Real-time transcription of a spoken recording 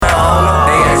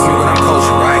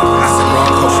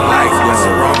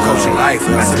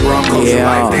coaching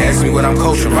life. They asked me what I'm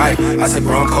coaching, right? I said,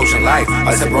 bro, I'm coaching life.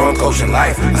 I said, bro, I'm coaching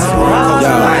life. I said, bro, I'm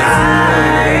coaching life.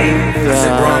 I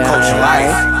said, bro, I'm coaching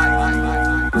life.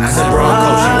 I said, bro, I'm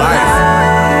coaching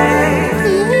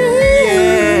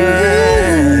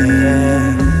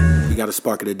life. We got to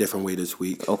spark it a different way this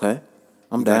week. Okay,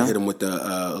 I'm down. Hit him with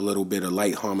a little bit of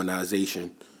light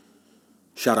harmonization.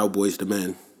 Shout out Boys to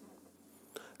Men.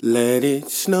 Let it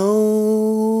snow,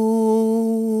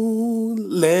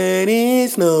 let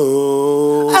it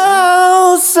snow.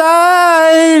 Outside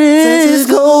is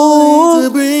cold. To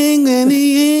bring in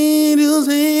the angels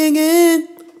singing,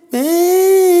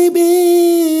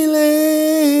 baby,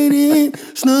 let it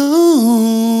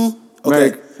snow.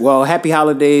 Okay. Well, happy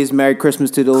holidays, Merry Christmas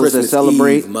to those Christmas that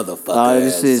celebrate. Eve, motherfuckers.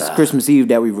 This is Christmas Eve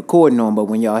that we recording on, but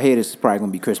when y'all hear this, it's probably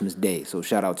gonna be Christmas Day. So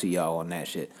shout out to y'all on that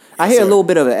shit. I hear a little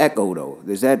bit of an echo though.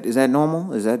 Is that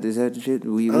normal? Is that shit?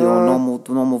 We on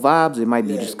normal vibes? It might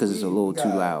be just because it's a little too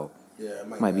loud. Yeah,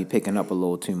 it might be picking up a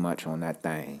little too much on that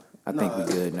thing. I think we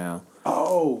good now.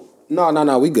 Oh.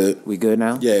 No, we good. We good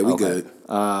now? Yeah, we good.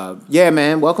 Yeah,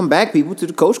 man. Welcome back, people, to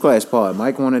the Coach Class Pod.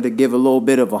 Mike wanted to give a little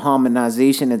bit of a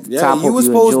harmonization at the top. You were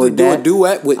supposed to do a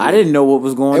duet with me. I didn't know what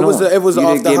was going on. It was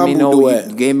off the humble duet.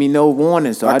 You gave me no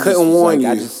warning, so I couldn't warn you.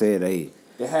 I just said, hey,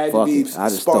 it had to be I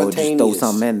just spontaneous. throw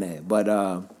something in there. But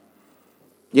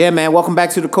yeah, man. Welcome back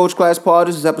to the Coach Class Pod.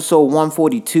 This is episode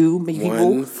 142.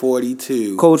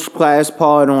 142. Coach Class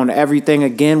Pod on everything.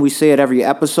 Again, we say it every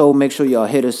episode. Make sure y'all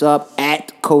hit us up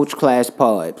at Coach Class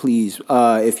Pod, please.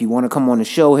 If you want to come on the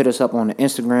show, hit us up on the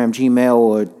Instagram, Gmail,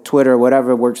 or Twitter,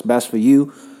 whatever works best for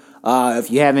you. If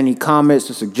you have any comments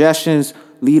or suggestions,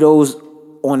 leave those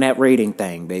on that rating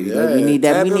thing, baby. Yeah, we need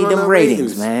that. We need them ratings,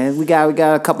 ratings, man. We got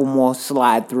a couple more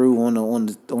slide through on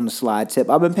the slide tip.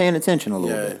 I've been paying attention a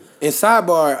little bit. And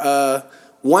sidebar,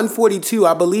 142,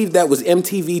 I believe that was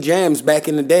MTV Jams back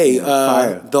in the day.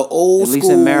 The old at least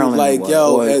school, in Maryland, like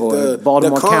or the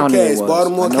Baltimore County.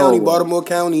 Baltimore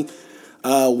County.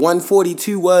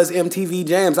 142 was MTV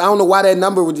Jams. I don't know why that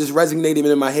number would just resonated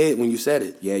in my head when you said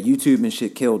it. Yeah, YouTube and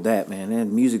shit killed that, man.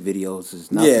 And music videos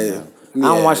is nothing. Yeah. I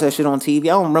don't watch that shit on TV. I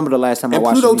don't remember the last time I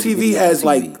watched. Pluto TV has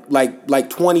like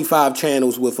 25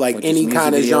 channels with like any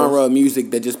kind of genre of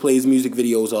music that just plays music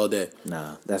videos all day.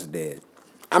 Nah, that's dead.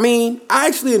 I mean, I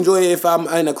actually enjoy it if I'm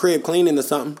in a crib cleaning or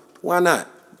something. Why not?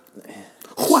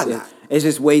 Why not? It's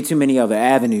just way too many other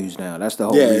avenues now. That's the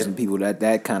whole reason people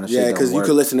that kind of shit. Yeah, because you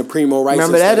could listen to Primo Rice.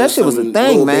 Remember that shit was a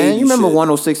thing, man. You remember shit.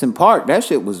 106 in Park? That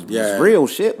shit was real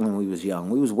shit when we was young.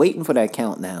 We was waiting for that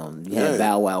countdown. You had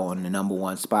Bow Wow on the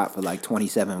 #1 spot for like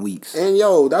 27 weeks. And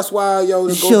that's why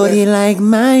Shorty like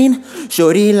mine,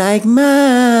 shorty like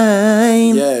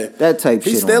mine. Yeah, that type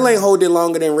shit. He still ain't hold it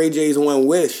longer than Ray J's One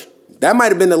Wish. That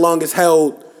might have been the longest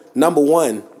held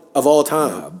 #1 of all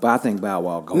time. But I think Bow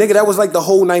Wow goes. Nigga, that was like the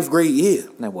whole 9th grade year.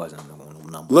 That wasn't number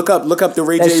one. Look up the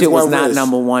Ray that J's shit was One not Wish.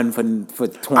 #1 for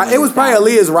 20. It was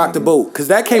probably Aaliyah's Rock the Boat, because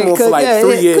that came on for like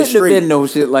 3 years straight. Couldn't have been no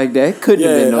shit like that. Couldn't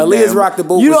have been no Aaliyah's Rock the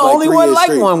Boat. You was the like only 3 one years like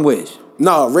straight. One Wish.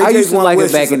 No, Ray I J's used to One like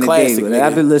Wish it back is a in the classic, day, but nigga.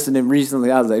 I've been listening recently.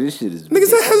 I was like, this shit is Nigga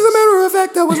said, as a matter of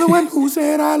fact, I was the one who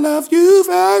said I love you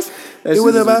first. It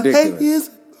was about 8 years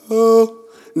ago.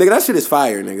 Nigga, that shit is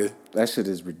fire, nigga. That shit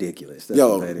is ridiculous.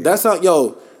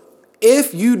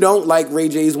 If you don't like Ray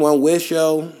J's One Wish,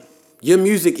 yo, your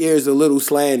music ear is a little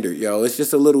slandered, yo. It's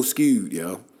just a little skewed,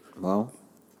 yo. Well,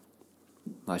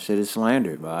 my shit is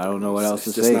slandered, but I don't know what else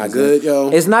to say. It's just not good, yo.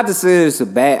 It's not to say it's a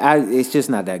bad. It's just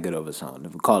not that good of a song.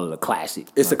 If we call it a classic,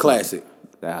 it's a classic.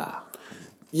 Ah.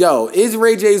 Yo, is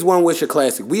Ray J's One Wish a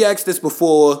classic? We asked this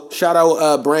before. Shout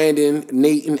out Brandon,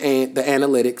 Nate, and Ant, the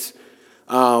analytics.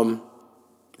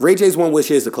 Ray J's One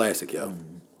Wish is a classic, yo.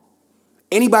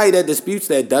 Anybody that disputes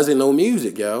that doesn't know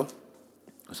music, yo.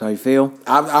 That's how you feel?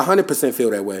 I 100% feel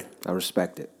that way. I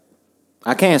respect it.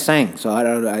 I can't sing, so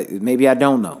maybe I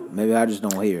don't know. Maybe I just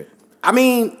don't hear it. I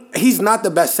mean, he's not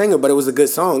the best singer, but it was a good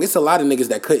song. It's a lot of niggas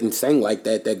that couldn't sing like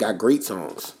that got great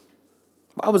songs.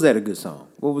 Why was that a good song?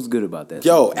 What was good about that song?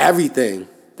 Yo, everything.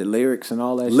 The lyrics and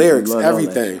all that lyrics, shit?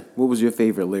 everything. What was your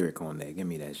favorite lyric on there? Give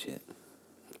me that shit.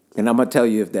 And I'm going to tell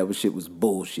you if that shit was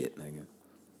bullshit, nigga.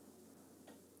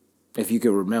 If you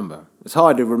could remember. It's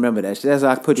hard to remember that shit. That's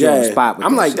why I put you on the spot with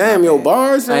I'm that like, shit, damn, yo,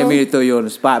 bars. I ain't mean to throw you on the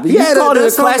spot. But you called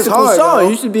it a classical song.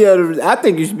 You should be able to, I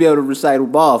think you should be able to recite a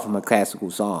bar from a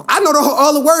classical song. I know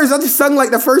all the words. I just sung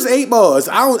like the first 8 bars.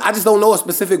 I just don't know a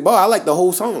specific bar. I like the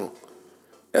whole song.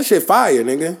 That shit fire,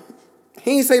 nigga.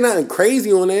 He ain't say nothing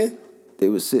crazy on there. They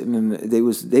was sitting in. It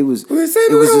was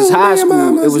his high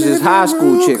school. It was his high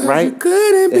school chick, right?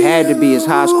 It had to be his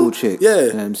high school chick. Yeah, you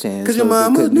know what I'm saying. Cause your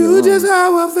mama knew just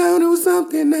how I felt. It was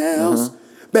something else.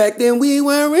 Back then we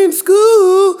were in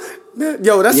school.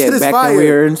 Yo, that shit is back fire. when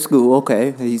we were in school.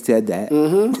 Okay, he said that.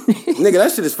 Nigga,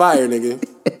 that shit is fire, nigga.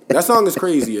 That song is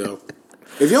crazy, yo.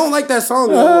 If you don't like that song,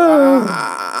 yo,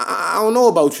 I don't know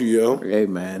about you, yo. Hey,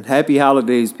 man. Happy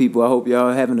holidays, people. I hope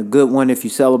y'all having a good one. If you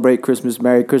celebrate Christmas,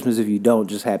 Merry Christmas. If you don't,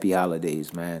 just happy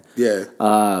holidays, man. Yeah.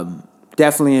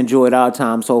 Definitely enjoyed our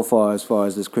time so far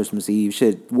as this Christmas Eve.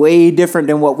 Shit, way different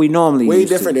than what we normally Way used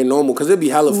different to. than normal, because it'd be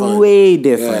hella fun. Way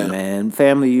different, Yeah. man.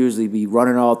 Family usually be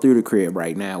running all through the crib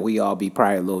right now. We all be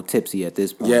probably a little tipsy at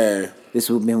this point. Yeah. This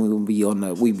would mean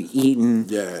we be eating,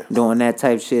 Yeah. doing that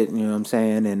type shit, you know what I'm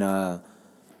saying? And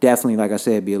definitely, like I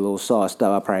said, be a little sauced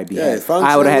up. I'd probably be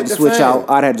I would have had to switch out.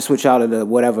 I'd had to switch out of the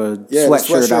whatever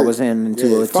sweatshirt I was in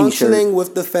into a t-shirt. Functioning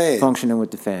with the fam. Functioning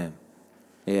with the fam.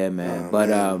 Yeah,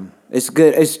 man. It's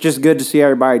good. It's just good to see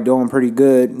everybody doing pretty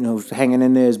good. You know, hanging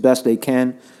in there as best they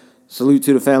can. Salute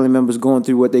to the family members going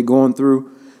through what they're going through,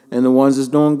 and the ones that's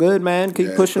doing good, man.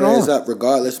 Keep pushing prayers on. up,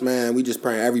 regardless, man. We just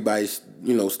praying everybody,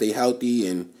 stay healthy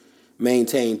and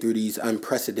maintain through these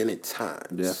unprecedented times.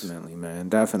 Definitely, man.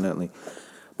 Definitely.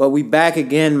 But we back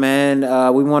again, man.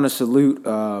 We want to salute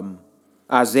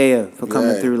Isaiah for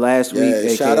coming through last week.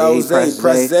 Yeah, shout out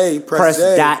Zay. Press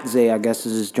Dot Zay, I guess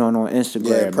is his joint on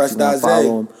Instagram. Yeah, Press Dot Zay.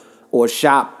 Follow him. Or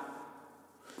Shop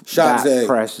Zay.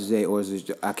 Press Zay. Or is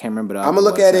it, I can't remember the other I'm going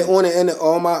to look at it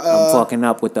on my... I'm fucking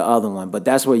up with the other one. But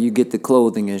that's where you get the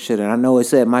clothing and shit. And I know it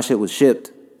said my shit was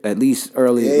shipped at least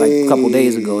early, like a couple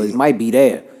days ago. It might be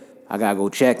there. I got to go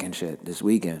check and shit this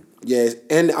weekend. Yes,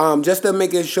 and just to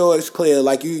make sure it's clear,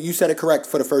 like you said it correct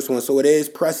for the first one. So it is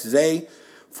Press Zay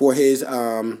for his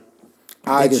I think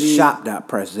IG. it's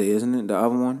shop.press Zay, isn't it? The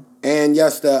other one? And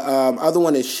yes, the other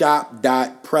one is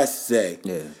shop.presszay.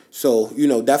 Yeah. So,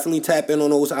 definitely tap in on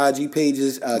those IG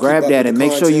pages. Grab that and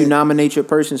make sure you nominate your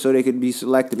person so they could be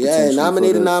selected. Yeah,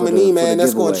 nominate a nominee, man.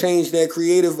 That's going to change their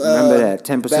creative Remember that.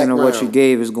 10% background. of what you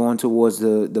gave is going towards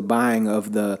the buying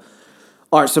of the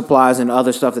art supplies and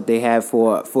other stuff that they have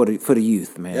for the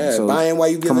youth, man. Yeah, so buying while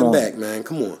you giving back, man.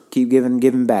 Come on. Keep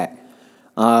giving back.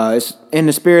 It's in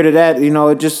the spirit of that,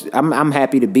 I'm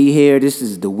happy to be here. This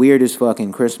is the weirdest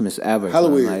fucking Christmas ever.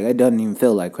 Hella weird. Like, it doesn't even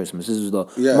feel like Christmas. This is the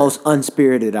most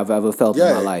unspirited I've ever felt in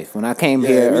my life. When I came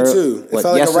here, me too. It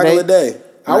felt like yesterday? a regular day.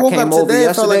 I woke up today,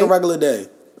 it felt like a regular day.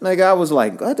 Like, I was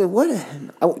like, what?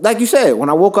 Like you said,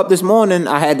 when I woke up this morning,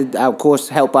 I had to, of course,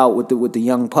 help out with the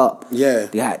young pup. Yeah.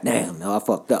 God damn, no, I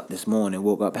fucked up this morning.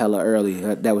 Woke up hella early.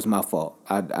 That was my fault.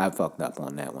 I fucked up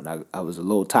on that one. I was a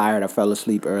little tired. I fell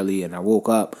asleep early, and I woke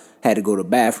up, had to go to the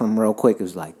bathroom real quick. It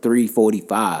was like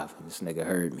 3:45. This nigga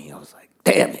heard me. I was like,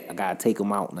 damn it, I gotta take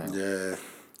him out now. Yeah.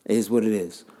 It is what it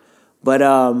is. But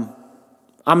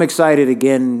I'm excited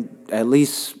again, at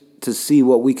least to see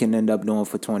what we can end up doing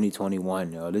for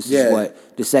 2021, yo. This is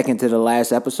the second to the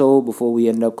last episode before we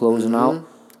end up closing out.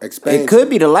 Expansion. It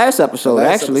could be the last episode,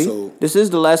 actually. This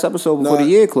is the last episode before the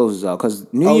year closes out, because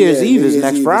New Year's Eve is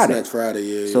next Friday. Next Friday,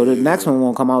 yeah. So the next one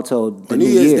won't come out till the New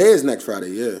New Year's Year. Day is next Friday,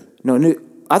 yeah. No,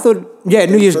 I thought,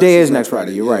 New Year's Day is next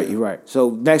Friday. You're right. So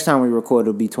next time we record,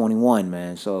 it'll be 21,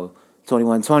 man. So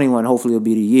 21, hopefully it'll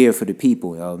be the year for the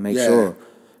people, yo. Make sure.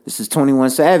 This is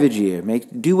 21 Savage year.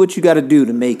 Do what you got to do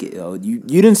to make it, yo. You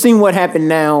didn't see what happened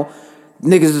now.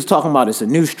 Niggas is talking about it's a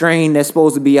new strain that's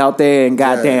supposed to be out there and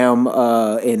goddamn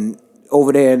and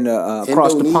over there in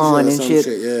across the pond and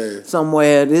shit.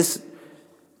 Somewhere.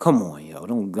 Come on, yo.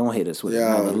 Don't hit us with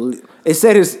another. It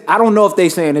said I don't know if they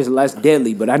saying it's less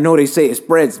deadly, but I know they say it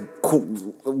spreads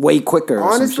way quicker.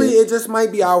 Honestly, it just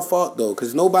might be our fault though,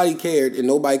 because nobody cared and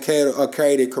nobody cared or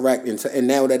carried it correct, and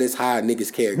now that it's high,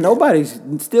 niggas care. No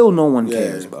one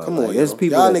cares, bro. Come on, there's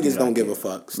people y'all niggas don't give a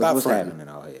fuck. Stop what's fronting. happening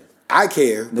out here. I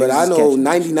care, but I know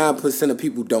 99% of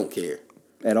people don't care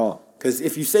at all. Because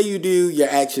if you say you do, your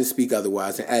actions speak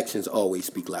otherwise, and actions always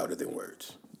speak louder than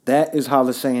words. That is how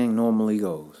the saying normally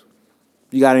goes.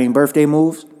 You got any birthday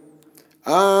moves?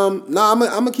 No, I'm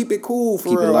gonna keep it cool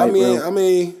for real. I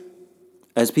mean,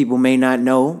 as people may not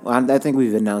know, I think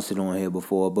we've announced it on here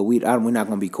before, but we're not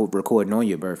gonna be recording on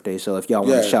your birthday. So if y'all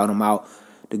want to shout them out,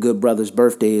 the good brother's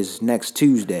birthday is next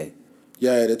Tuesday.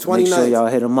 Yeah, the 29th. Make sure y'all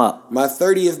hit him up. My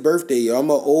 30th birthday, yo. I'm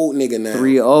an old nigga now.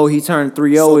 30. He turned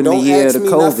 30 in the year of the COVID. So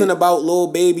don't ask me nothing about Lil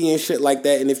Baby and shit like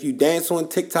that. And if you dance on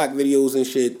TikTok videos and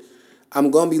shit, I'm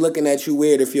going to be looking at you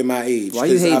weird if you're my age. Why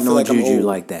you hating on Juju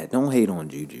like that? Don't hate on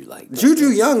Juju like that. Juju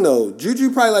young, though.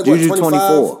 Juju probably like, Juju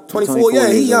 25? 24? Yeah,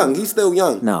 he young. He's still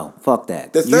young. No, fuck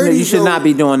that. The 30s, you should not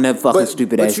be doing that fucking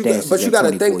stupid-ass dances. But you got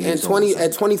to think,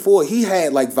 at 24, he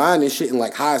had like Vine and shit in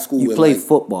like high school. You play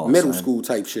football. Middle school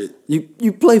type shit.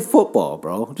 You play football,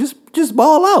 bro. Just just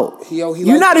ball out. He You're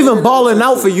like not the even internet balling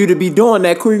out shit. for you to be doing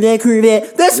that.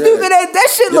 That stupid. That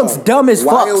shit looks dumb as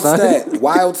fuck, son.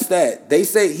 Wild stat. They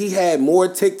say he had more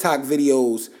TikTok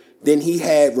videos than he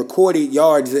had recorded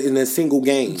yards in a single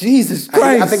game. Jesus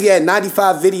Christ. I think he had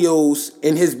 95 videos,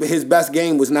 and his best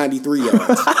game was 93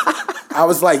 yards. I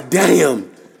was like,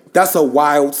 damn, that's a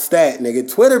wild stat,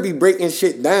 nigga. Twitter be breaking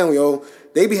shit down, yo.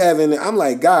 They be having, I'm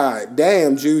like, God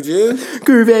damn, Juju.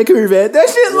 Curvette. That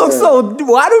shit looks so,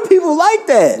 why do people like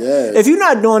that? Yeah. If you're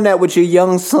not doing that with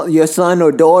your son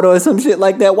or daughter or some shit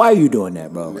like that, why are you doing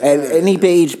that, bro? Yeah. At any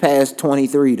age past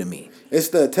 23 to me. It's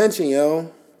the attention,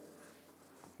 yo.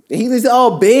 He was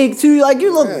all big too. Like,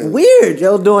 you look weird,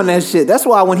 yo, doing that shit. That's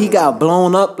why when he got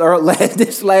blown up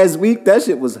this last week, that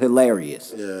shit was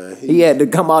hilarious. Yeah, he had to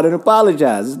come out and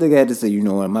apologize. This nigga had to say, you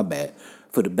know what, my bad.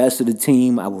 For the best of the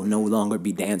team, I will no longer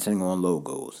be dancing on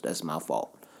logos. That's my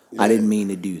fault. Yeah. I didn't mean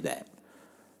to do that.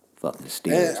 Fucking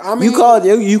Steelers. I mean,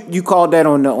 you called that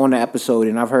on the episode,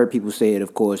 and I've heard people say it,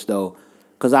 of course, though.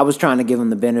 Because I was trying to give them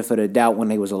the benefit of the doubt when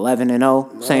they was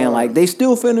 11-0, saying like they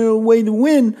still finding a way to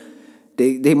win.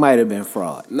 They might have been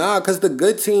fraud. Nah, because the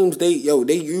good teams, they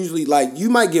usually, like, you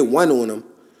might get one on them,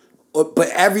 but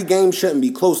every game shouldn't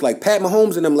be close. Like, Pat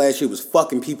Mahomes and them last year was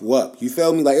fucking people up. You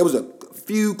feel me? Like, it was a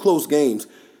few close games,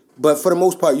 but for the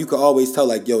most part, you could always tell,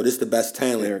 like, yo, this the best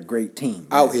talent. They're a great team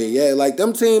out here. Yeah, like,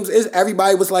 them teams,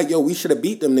 everybody was like, yo, we should have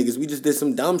beat them niggas. We just did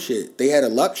some dumb shit. They had a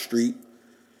luck streak,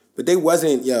 but they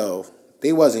wasn't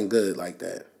good like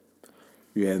that.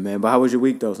 Yeah, man. But how was your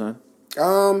week, though, son?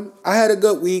 I had a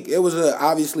good week. It was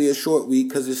obviously a short week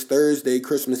because it's Thursday,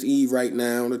 Christmas Eve right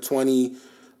now, the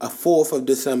 4th of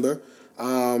December.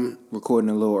 Recording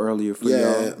a little earlier for y'all.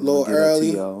 Yeah, a little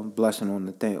early. Blessing on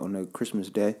the Christmas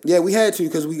day. Yeah, we had to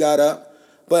because we got up.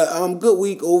 But good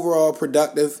week overall,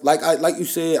 productive. Like you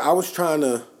said, I was trying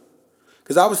to,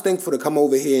 because I was thankful to come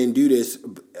over here and do this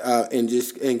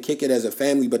and kick it as a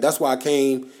family. But that's why I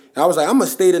came. And I was like, I'm gonna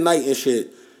stay the night and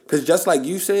shit. Because just like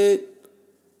you said,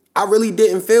 I really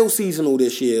didn't feel seasonal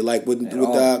this year, like with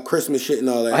Christmas shit and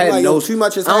all that. I had too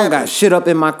much has I don't happened. got shit up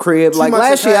in my crib. Like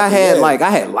last year, I had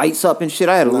lights up and shit.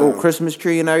 I had a little Christmas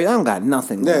tree and everything. I don't got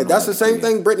nothing. Yeah, that's the same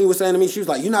thing Brittany was saying to me. She was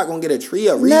like, "You're not gonna get a tree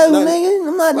up." No, nigga,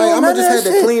 I'm not doing I'm none just of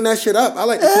had that to clean that shit up. I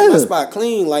like to keep my spot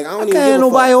clean. Like I don't even give a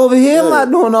nobody fuck. over here. I'm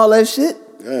not doing all that shit.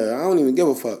 Yeah, I don't even give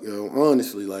a fuck, yo.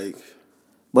 Honestly, like.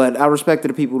 But I respect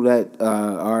the people that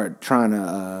are trying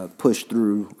to push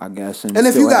through, I guess. And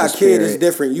if you got a kid, it's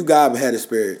different. You gotta have a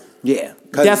spirit. Yeah,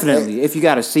 definitely. If you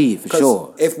got a seed, for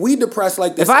sure. If we depressed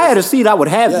like this, if I had a seed, I would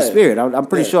have the spirit. I'm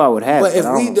pretty sure I would have. But if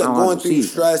we going through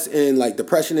stress and like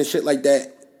depression and shit like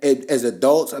that as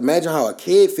adults, imagine how a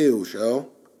kid feels, yo.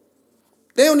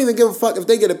 They don't even give a fuck if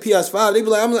they get a PS5. They be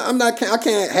like, I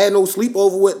can't have no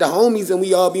sleepover with the homies and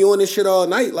we all be on this shit all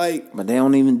night. Like, but they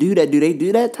don't even do that. Do they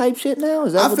do that type shit now?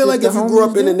 Is that I feel like if you grew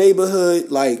up in the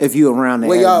neighborhood, like if you around there,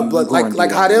 where y'all,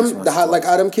 like how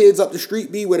them kids up the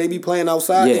street be, where they be playing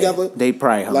outside together. They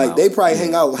probably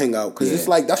hang out because it's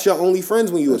like that's your only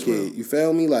friends when you a kid. Real. You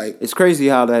feel me? Like it's crazy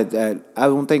how that I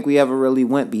don't think we ever really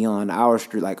went beyond our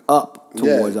street, like up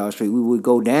towards our street. We would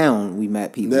go down. We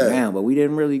met people down, but we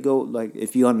didn't really go like.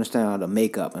 If you understand how to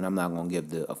make up, and I'm not gonna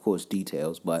give of course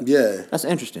details, but that's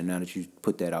interesting now that you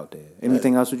put that out there.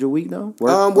 Anything else with your week though?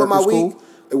 With my week,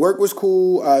 work was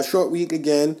cool. Short week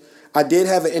again. I did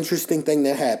have an interesting thing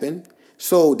that happened.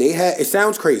 So they had. It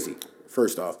sounds crazy.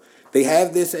 First off, they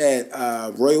have this at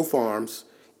Royal Farms.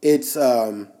 It's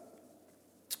a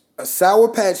Sour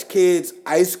Patch Kids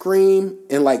ice cream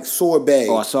and like sorbet.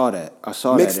 Oh, I saw that.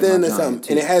 Mixed into something,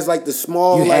 and it has like the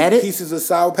small pieces of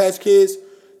Sour Patch Kids.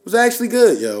 It was actually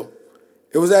good, yo.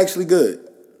 It was actually good.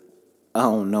 I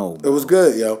don't know, bro. It was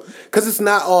good, yo. Because it's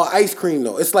not all ice cream,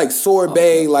 though. It's like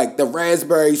sorbet, like the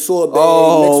raspberry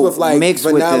sorbet mixed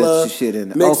with like vanilla. With the shit in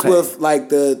it. Mixed with like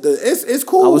the it's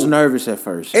cool. I was nervous at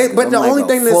first. But the only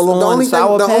thing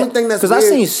that's because I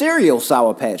seen cereal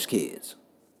Sour Patch Kids.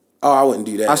 Oh, I wouldn't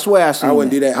do that. I swear I seen I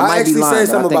wouldn't do that. I actually said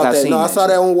something about that. No, I saw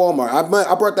that on Walmart.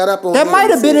 I brought that up on that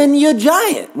might have been in your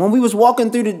Giant when we was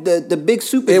walking through the big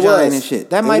super Giant and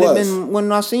shit. That might have been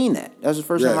when I seen that. That was the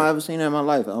first time I ever seen that in my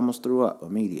life. I almost threw up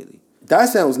immediately. That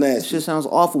sounds nasty. That shit sounds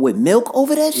awful with milk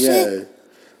over that shit. Yeah.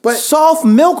 But soft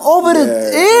milk over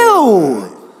the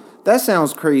ew. That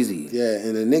sounds crazy. Yeah,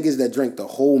 and the niggas that drink the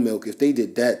whole milk, if they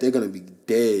did that, they're gonna be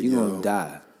dead. You're gonna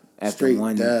die after straight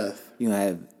one death. You gonna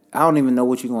have. I don't even know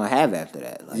what you're gonna have after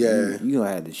that. Like, you're gonna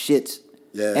have the shits.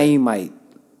 Yeah. And you might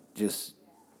just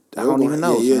I don't even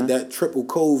know. Yeah, that triple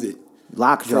COVID.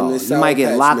 Lockjaw. You might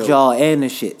get lockjaw and the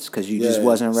shits because you just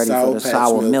wasn't ready for the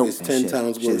sour milk. It's 10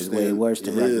 times worse. Shit is way worse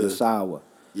than regular sour.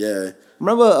 Yeah.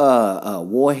 Remember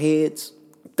Warheads?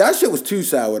 That shit was too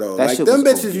sour though. That Like shit them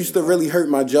was bitches OD, used to really hurt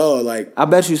my jaw. Like I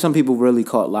bet you some people really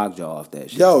caught lockjaw off that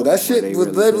shit. yo, that Where shit they was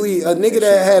really literally a couldn't- nigga shit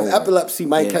that have was over. epilepsy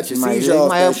might catch a seizure it off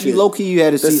might that have- shit. Low key, you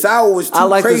had to see. The sour was too I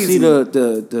like crazy. to see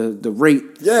the rate.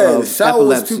 Yeah, of the sour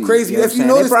was epilepsy, too crazy. You know If what you I'm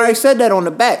saying? notice, they probably said that on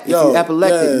the back. If you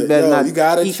epileptic, you better not. You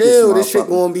gotta eat chill. This shit motherfucker.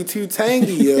 gonna be too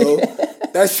tangy, yo.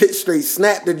 That shit straight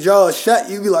snap the jaw shut.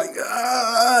 You be like,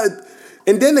 ah.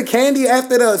 And then the candy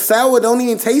after the sour don't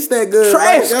even taste that good.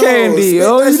 Trash candy, spit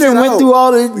yo. that You done shit went out. through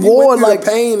all the You war, went through like- the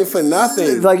pain for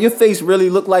nothing. Like your face really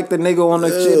looked like the nigga on the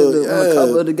shit on the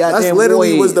cover of the goddamn. That's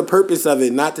literally Void. was the purpose of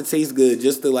it, not to taste good,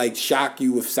 just to like shock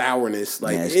you with sourness.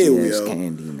 Like Nasty ew, ass yo.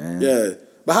 candy, man. Yeah,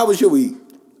 but how was your week?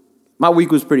 My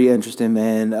week was pretty interesting,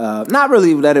 man. Not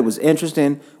really that it was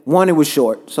interesting. One, it was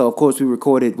short. So, of course, we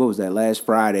recorded, what was that, last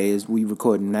Friday. We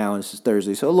recording now, and this is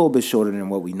Thursday. So, a little bit shorter than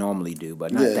what we normally do,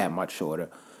 but not that much shorter.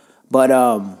 But,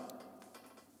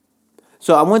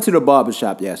 so I went to the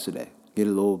barbershop yesterday. Get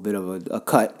a little bit of a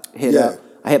cut, hit up.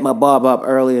 I hit my barber up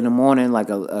early in the morning,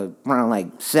 like around like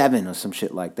 7 or some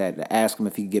shit like that, to ask him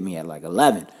if he could get me at like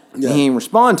 11. And he didn't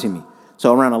respond to me.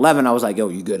 So around 11, I was like, yo,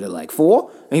 you good at like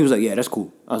 4? And he was like, yeah, that's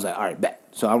cool. I was like, all right, bet.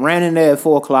 So I ran in there at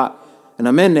 4 o'clock, and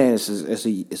I'm in there.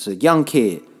 It's a young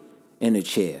kid in a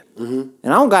chair. Mm-hmm.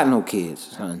 And I don't got no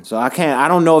kids, son. So I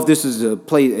don't know if this is a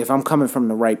place, if I'm coming from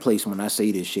the right place when I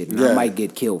say this shit. And I might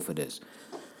get killed for this.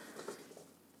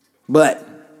 But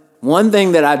one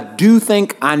thing that I do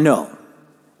think I know,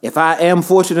 if I am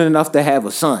fortunate enough to have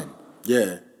a son,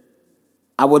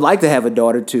 I would like to have a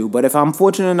daughter too, but if I'm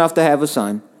fortunate enough to have a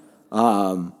son,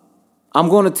 I'm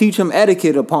going to teach him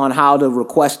etiquette upon how to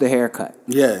request a haircut.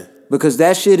 Yeah. Because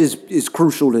that shit is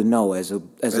crucial to know as a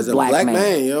black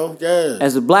man. Yo. Yeah.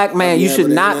 As a black man, you should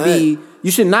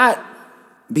not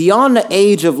beyond the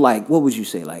age of like, what would you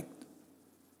say, like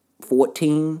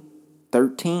 14,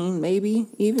 13 maybe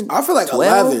even? I feel like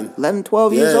 12,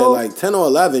 12 years old. Like 10 or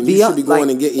 11, you should be going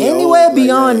and getting your anywhere own,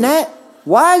 beyond that.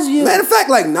 Why is you? Matter of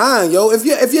fact, like 9, yo.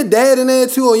 If your dad in there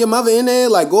too or your mother in there,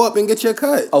 like go up and get your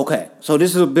cut. Okay, so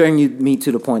this will bring me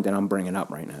to the point that I'm bringing up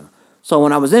right now. So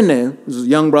when I was in there, this was a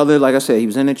young brother, like I said, he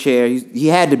was in a chair. He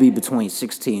had to be between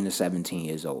 16 and 17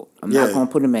 years old. I'm not going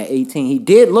to put him at 18. He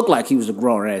did look like he was a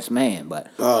grown-ass man, but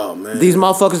these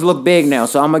motherfuckers look big now,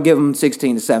 so I'm going to give him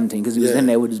 16 to 17 because he was in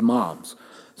there with his moms.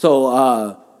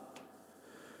 So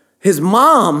his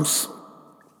moms...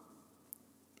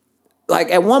 Like,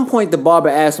 at one point, the barber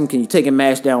asked him, can you take your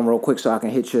mask down real quick so I can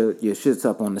hit your shits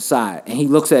up on the side? And he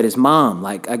looks at his mom,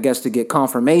 like, I guess to get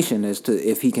confirmation as to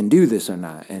if he can do this or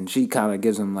not. And she kind of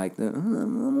gives him, like, I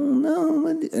don't know.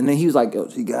 And then he was like, yo,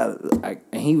 she got it. Like,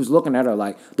 and he was looking at her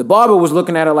like, the barber was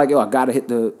looking at her like, yo, I got to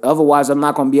hit otherwise I'm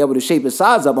not going to be able to shape his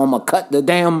sides up. I'm going to cut the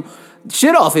damn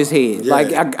shit off his head. Yeah.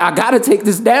 Like, I got to take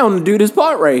this down and do this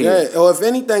part right here. Yeah, or if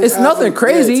anything... It's nothing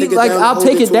crazy. Like, I'll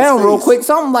take it down real quick.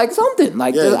 Something.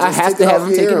 Like, I have to have him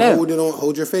take it down.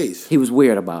 Hold your face. He was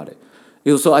weird about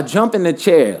it. So I jump in the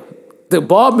chair. The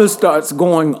barber starts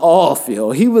going off,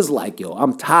 yo. He was like, yo,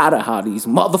 I'm tired of how these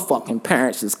motherfucking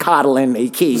parents is coddling their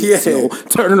kids, yo,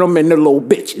 turning them into little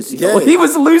bitches, yo. He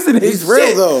was losing his He's real,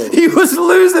 shit. though. He was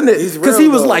losing it. Because he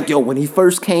was though. like, yo, when he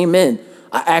first came in,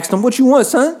 I asked him, what you want,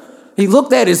 son? He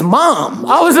looked at his mom.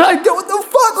 I was like, yo, what the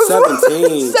fuck was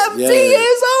 17. 17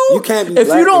 years old? You can't be if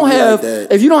black you don't and be have like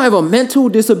that. If you don't have a mental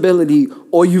disability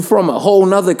or you from a whole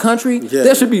nother country,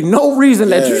 there should be no reason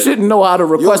that you shouldn't know how to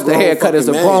request a haircut as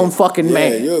a grown fucking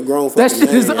man. You're a grown fucking man. That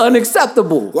shit is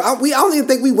unacceptable. Well, I don't even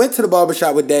think we went to the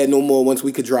barbershop with Dad no more once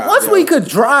we could drive. Once we could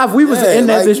drive, we was in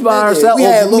that like, bitch by nigga, ourselves. We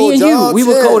had Me and you, jobs, we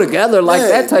would go together like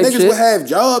that type niggas shit. would have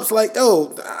jobs like,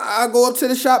 yo, I go up to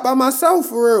the shop by myself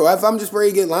for real. If I'm just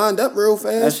ready to get lined up real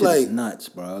fast. That shit is nuts,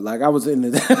 bro. Like, I was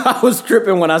I was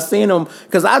tripping when I seen him,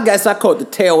 because I guess I caught the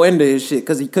tail end of his shit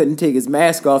because he couldn't take his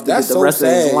mask off to That's get the rest so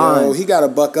of his sad, lines. yo. He got to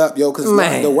buck up, yo, because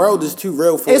the world is too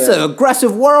real for It's that. an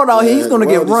aggressive world out here. He's going to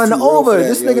the get world is run too real over. for that,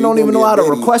 This yo. nigga don't He even gonna know how be to a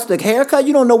baby. request a haircut.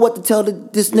 You don't know what to tell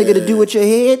this nigga to do with your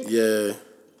head. Yeah.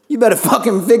 You better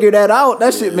fucking figure that out.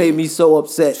 That shit made me so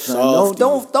upset. Son. Softy.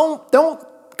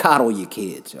 Don't coddle your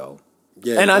kids, yo.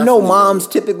 Yeah, and I know moms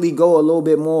typically go a little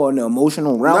bit more on the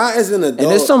emotional route. Not as an adult. And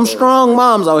there's some strong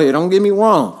moms out here. Don't get me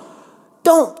wrong.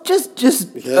 Don't just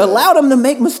allow them to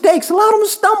make mistakes. Allow them to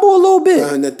stumble a little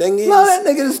bit. And the thing is, allow that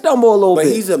nigga to stumble a little bit.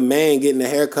 But he's a man getting a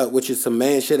haircut, which is some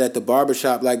man shit at the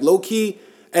barbershop. Like, low key,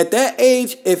 at that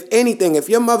age, if anything, if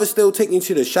your mother's still taking you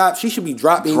to the shop, she should be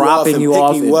dropping you off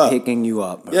and picking you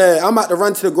up. Bro. Yeah, I'm about to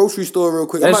run to the grocery store real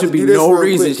quick. There should be no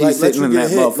reason she's sitting in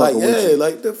that motherfucker like, with you.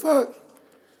 Like, the fuck?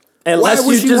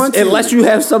 Unless you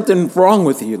have something wrong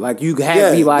with you, like you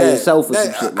have to be by yourself or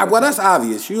some shit. Well, that's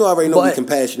obvious. You already know we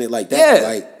compassionate like that. Yeah.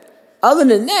 Like, Other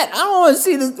than that, I don't want to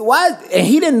see this. Why? And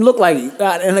he didn't look like.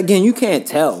 And again, you can't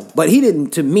tell, but he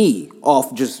didn't. To me,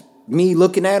 off just me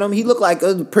looking at him, he looked like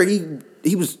a pretty.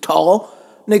 He was tall,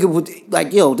 nigga. With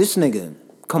like, yo, this nigga.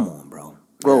 Come on, bro.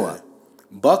 Grow up.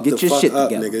 Buck Get the your fuck shit up,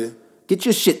 together. nigga. Get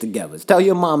your shit together. Tell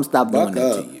your mom stop doing Buck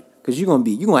that up. to you, because you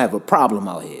gonna have a problem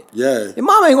out here. Yeah. Your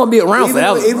mom ain't gonna be around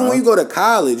forever. Even bro. when you go to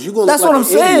college, you gonna. That's look what like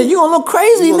I'm an saying. idiot. You gonna look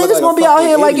crazy. You gonna Niggas look like gonna a be out fucking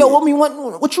here like, yo,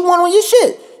 idiot. what you want on your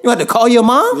shit? You had to call your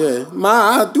mom? Yeah,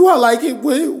 ma, do I like it?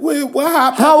 What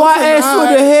hot How peppers I and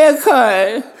asked for the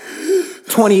haircut.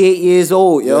 28 years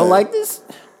old, yo, Yeah. like this.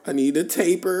 I need a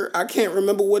taper. I can't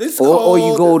remember what it's Or called.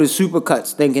 you go to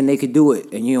Supercuts thinking they could do it,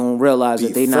 and you don't realize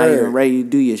that they not Deferred. even ready to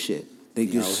do your shit. They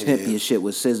Yo, just snip yeah. your shit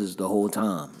with scissors the whole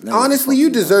time. Honestly, you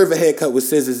deserve a haircut with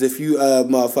scissors if you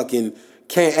motherfucking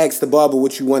can't ask the barber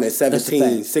what you want at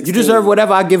 17, 16. You deserve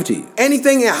whatever I give to you.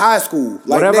 Anything in high school.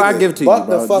 Like, Whatever I nigga, give to you, buck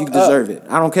the bro, fuck you deserve up. it.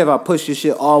 I don't care if I push your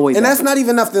shit all the way And back. that's not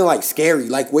even nothing like scary,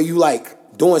 like where you like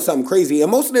doing something crazy.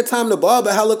 And most of the time, the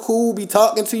barber hella cool, be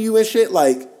talking to you and shit.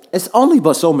 Like, It's only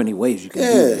but so many ways you can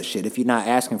Yeah. do that shit if you're not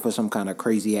asking for some kind of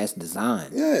crazy ass design.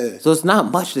 Yeah. So it's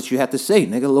not much that you have to say,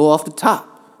 nigga. A little off the top.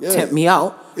 Yeah. Tempt me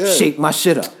out. Yeah. Shake my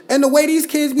shit up. and the way these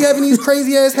kids be having these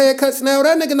crazy ass haircuts now,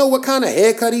 that nigga know what kind of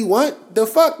haircut he want. The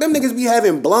fuck, them niggas be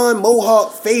having blonde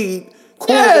mohawk fade.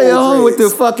 Yeah, yo, with the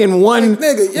dreads. fucking one, Like,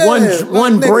 nigga, yeah, one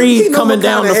nigga, he braid know coming what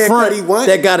down kind of the haircut he front want.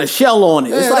 that got a shell on it.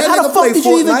 Yeah, It's like, that how the nigga fuck play did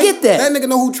you even Fortnite. get that? That nigga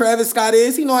know who Travis Scott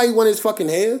is. He know how he want his fucking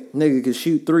hair. Nigga could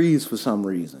shoot threes for some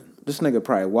reason. This nigga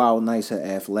probably wild nice at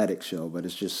athletics show, but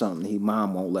it's just something his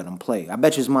mom won't let him play. I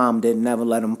bet his mom didn't never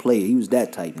let him play. He was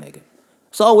that type nigga.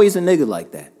 It's always a nigga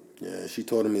like that. Yeah, she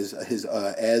told him his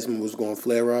asthma was going to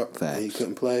flare up and he Facts.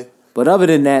 couldn't play. But other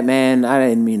than that, man, I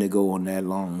didn't mean to go on that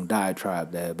long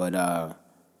diatribe there. But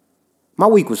my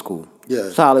week was cool. Yeah.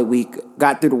 Solid week.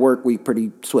 Got through the work week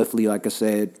pretty swiftly, like I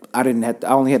said. I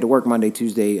only had to work Monday,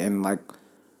 Tuesday, and like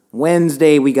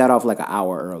Wednesday we got off like an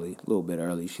hour early, a little bit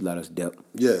early. She let us dip.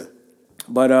 Yeah,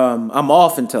 But I'm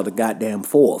off until the goddamn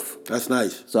 4th. that's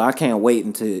nice. So I can't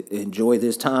wait to enjoy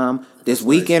this time. This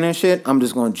weekend and shit, I'm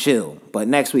just going to chill. But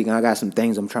next week, I got some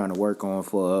things I'm trying to work on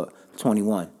for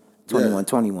 21.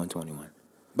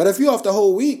 But if you off the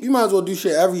whole week, you might as well do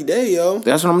shit every day, yo.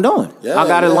 That's what I'm doing. Yeah, I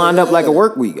got it yeah, lined up yeah. like a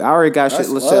work week. I already got shit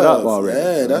That's set up love. already. You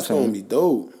know Yeah, what that's I'm saying? gonna be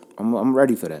dope. I'm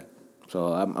ready for that. So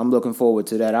I'm looking forward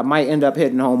to that. I might end up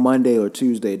heading home Monday or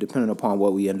Tuesday, depending upon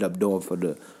what we end up doing for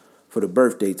the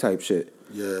birthday type shit.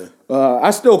 Yeah,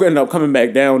 I still end up coming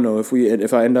back down though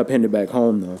if I end up heading back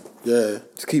home though. yeah.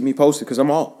 Just keep me posted because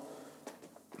I'm off.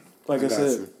 Like I got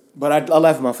said. you. But I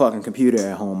left my fucking computer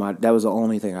at home. That was the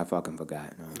only thing I fucking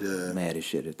forgot. Yeah. Mad as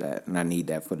shit at that. And I need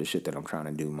that for the shit that I'm trying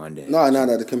to do Monday. No.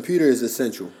 The computer is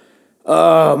essential.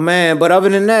 Oh, man. But other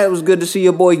than that, it was good to see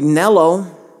your boy Nello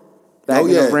back in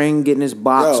yeah. the ring, getting his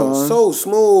box Yo, on. so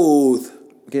smooth.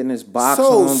 Getting his box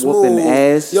So on, smooth. whooping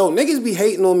ass. Yo, niggas be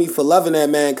hating on me for loving that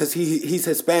man because he's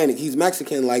Hispanic. He's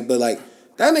Mexican, but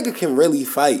that nigga can really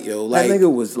fight, yo. that Like,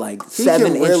 nigga was like he 7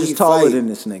 can inches really taller fight. than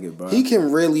this nigga, bro. He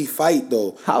can really fight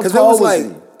though. How 'Cause tall was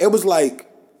he? It was like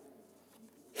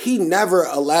he never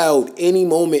allowed any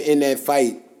moment in that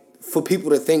fight for people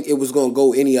to think it was gonna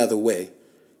go any other way.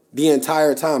 The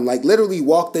entire time, like literally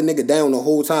walked the nigga down the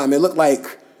whole time. It looked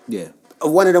like Yeah.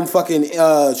 one of them fucking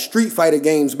Street Fighter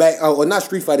games back, or not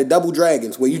Street Fighter, Double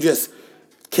Dragons, where you just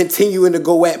continuing to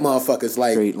go at motherfuckers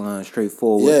like Straight line, straight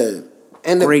forward. yeah.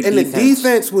 And the Great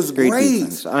defense was great.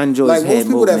 defense. I enjoy like his head most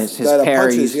people movements, his that are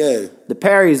parries. punches, yeah. The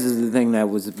parries is the thing that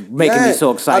was making me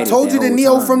so excited. I told you that the whole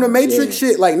Neo time. from the Matrix Yeah.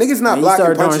 shit. Like niggas not And he blocking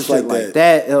started doing punches shit like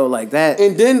that. like that.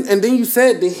 And then you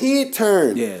said the head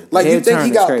turn. Yeah, the Like you head think turn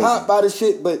he is got crazy. popped by the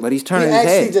shit, but He's turning he his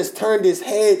actually head. just turned his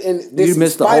head and this You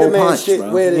missed the whole Spider-Man punch, shit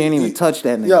bro. where You ain't even touch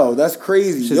that nigga. Yo, that's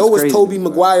crazy. Shit Yo is was crazy, Tobey bro.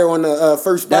 Maguire on the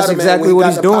first That's Spider-Man. exactly when he what got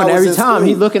he's the doing powers every in time. school.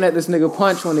 He looking at this nigga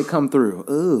punch when they come through.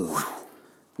 Ooh.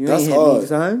 You That's ain't hit hard. me,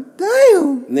 son.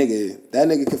 Damn. Nigga, that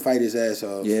nigga can fight his ass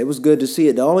off. Yeah, it was good to see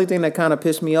it. The only thing that kind of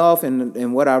pissed me off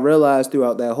and what I realized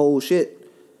throughout that whole shit,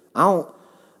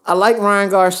 I like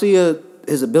Ryan Garcia,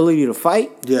 his ability to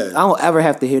fight. Yeah. I don't ever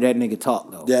have to hear that nigga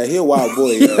talk though. Yeah, he a wild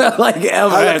boy. Yo. like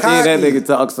ever have to hear that Halakaki. nigga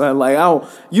talk, son. Like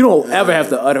you don't ever have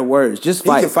to utter words. Just He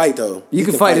fight. can fight though. You He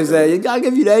can fight his though. ass. I'll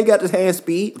give you that. He got his hand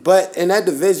speed. But in that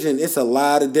division, it's a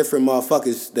lot of different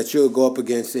motherfuckers that you'll go up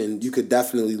against, and you could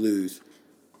definitely lose.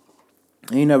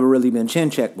 He ain't never really been chin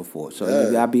checked before, so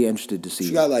Yeah. I'd be interested to see.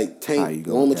 You got like how Tank, you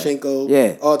go with that. Lomachenko,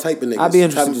 Yeah, all type of niggas. I'd be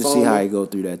interested to Kevin see how Farmer. you go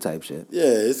through that type shit. Yeah,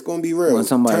 it's gonna be real. When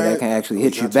somebody Turn- that can actually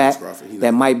hit you Not back, Terrence Crawford, he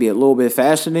that not. might be a little bit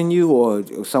faster than you or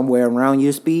somewhere around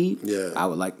your speed. Yeah. I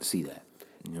would like to see that.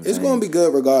 You know what It's I'm gonna saying? be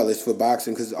good regardless for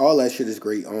boxing because all that shit is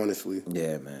great, honestly.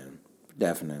 Yeah, man,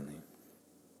 definitely.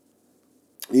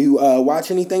 You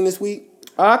watch anything this week?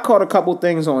 I caught a couple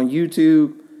things on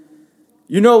YouTube.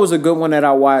 You know, it was a good one that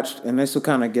I watched, and this will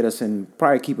kind of get us in,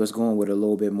 probably keep us going with a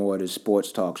little bit more of this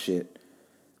sports talk shit.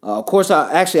 Of course,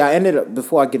 I ended up,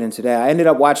 before I get into that, I ended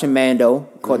up watching Mando.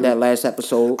 Caught that last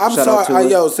episode. I'm Shout out sorry, to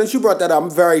it. yo. Since you brought that up,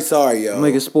 I'm very sorry, yo.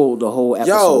 Nigga spoiled the whole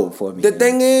episode for me. The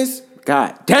thing is,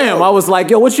 God damn, I was like,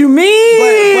 yo, what you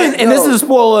mean? But, and this is a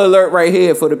spoiler alert right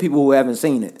here for the people who haven't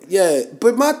seen it. yeah,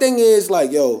 but my thing is,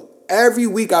 like, yo, every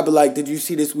week I be like, did you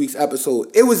see this week's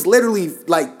episode? It was literally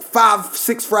like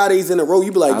 5-6 Fridays in a row.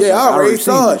 You be like, I already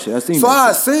saw it. So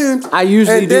I assumed. I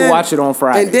usually do watch it on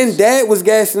Fridays. And then Dad was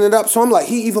gassing it up. So I'm like,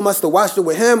 he either must have watched it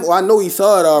with him or I know he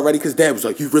saw it already because Dad was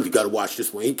like, you really got to watch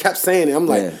this one. He kept saying it. I'm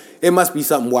like, it must be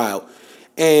something wild.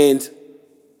 And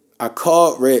I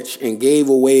called Rich and gave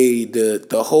away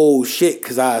the whole shit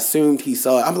because I assumed he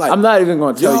saw it. I'm like, I'm not even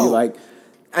going to tell you, like,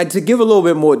 and to give a little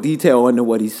bit more detail into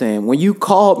what he's saying, when you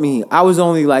called me, I was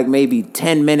only like maybe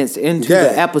 10 minutes into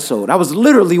the episode. I was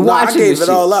literally watching this shit. I gave it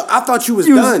all up. I thought you was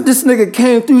done. This nigga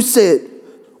came through, said,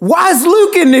 why is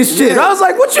Luke in this shit? I was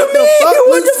like, what you mean?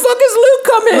 When the fuck is Luke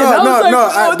coming?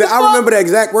 I remember the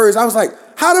exact words. I was like,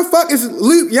 how the fuck is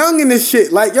Luke Young in this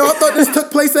shit? Like, yo, I thought this took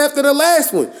place after the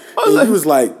last one. And he was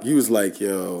like,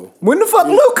 yo. When the fuck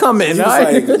Luke come in? He was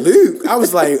like, Luke. I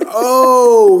was like,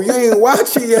 oh, you ain't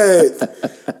watch it yet.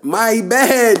 My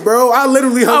bad, bro. I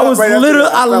literally hung up right after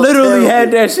that. I literally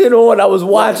had that shit on. I was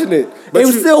watching it. But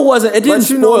it still wasn't. It didn't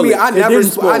spoil me. I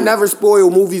never spoil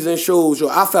movies and shows. Yo,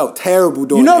 I felt terrible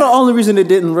doing. You know, the only reason it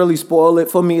didn't really spoil it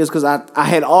for me is because I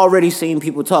had already seen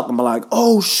people talking about like,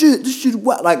 oh shit, this shit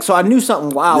wild. Like, so I knew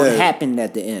something wild happened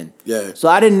at the end. Yeah. So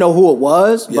I didn't know who it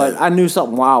was, but I knew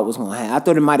something wild was gonna happen. I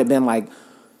thought it might have been like,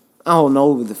 I don't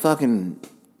know,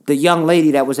 the young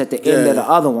lady that was at the end of the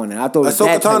other one, and I thought it was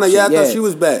that type shit. I thought she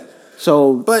was bad.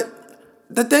 So, but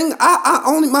the thing,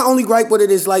 my only gripe with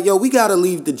it is like, yo, we gotta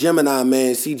leave the Gemini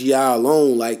Man CGI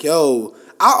alone. Like, yo,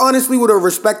 I honestly would have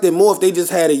respected more if they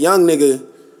just had a young nigga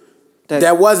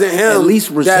that wasn't him. At least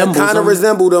resembles that kind of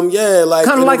resembled him. Yeah, like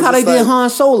kind of like how they did Han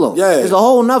Solo. Yeah, it's a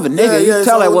whole nother nigga. You can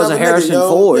tell that wasn't Harrison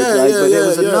Ford. But there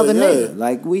was another nigga.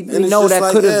 Like we know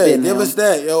that could have been. Give us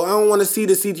that, yo. I don't want to see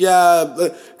the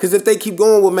CGI because if they keep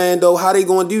going with Mando, how they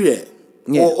gonna do that?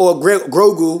 Yeah. Or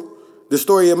Grogu. The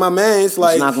story of my man, it's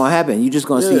like... It's not going to happen. You're just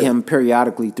going to see him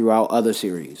periodically throughout other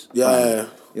series. Yeah.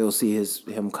 You'll see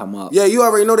him come up. Yeah, you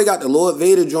already know they got the Lord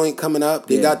Vader joint coming up.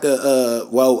 They got the...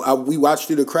 we watched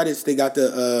through the credits. They got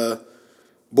the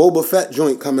Boba Fett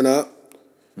joint coming up.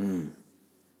 Yeah,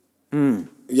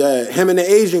 him and the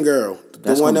Asian girl.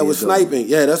 The one that was sniping.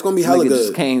 Yeah, that's going to be hella good.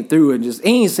 Just came through and just...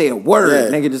 He ain't say a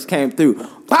word. Nigga just came through.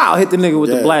 Pow! Hit the nigga with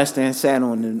the blaster and sat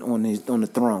on the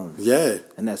throne. Yeah.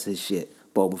 And that's his shit.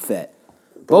 Boba Fett.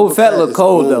 Boba Fett look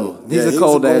cold though. He's a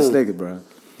cold ass nigga, bro.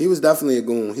 He was definitely a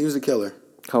goon. He was a killer.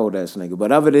 Cold ass nigga.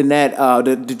 But other than that,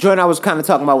 the joint I was kind of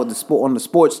talking about with on the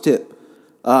sports tip.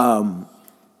 Of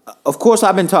course,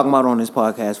 I've been talking about on this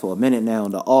podcast for a minute now.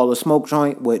 The All the Smoke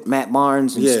joint with Matt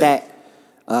Barnes and Stat.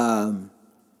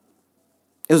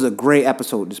 It was a great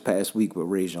episode this past week with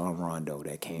Rajon Rondo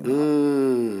that came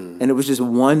out. And it was just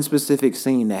one specific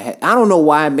scene that had... I don't know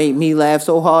why it made me laugh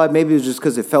so hard. Maybe it was just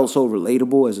because it felt so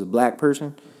relatable as a black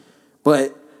person.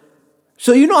 But...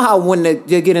 So you know how when they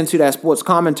get into that sports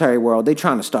commentary world, they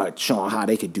trying to start showing how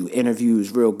they could do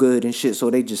interviews real good and shit. So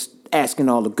they just asking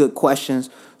all the good questions.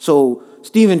 So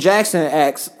Steven Jackson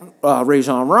asks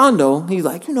Rajon Rondo, he's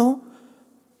like, you know,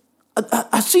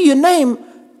 I see your name...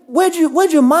 Where'd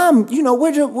your mom, you know,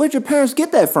 where'd your parents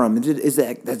get that from? Is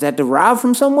that derived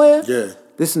from somewhere? Yeah.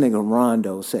 This nigga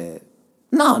Rondo said,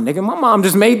 no, nigga, my mom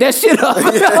just made that shit up.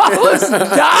 I was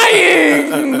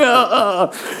dying.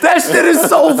 That shit is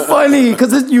so funny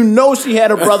because you know she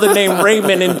had a brother named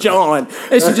Raymond and John,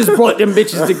 and she just brought them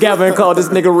bitches together and called this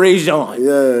nigga Rajon.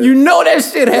 Yeah. You know that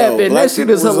shit happened. That shit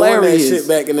is hilarious. That shit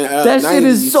back in the that 90s, shit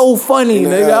is so funny,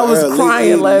 nigga. I was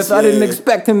crying last. I didn't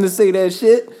expect him to say that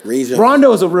shit.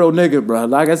 Rondo's a real nigga, bro.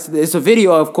 Like it's a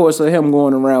video, of course, of him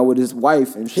going around with his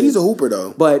wife and shit. He's a hooper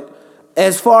though, but.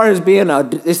 As far as being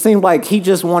it seemed like he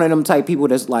just one of them type people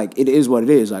that's like, it is what it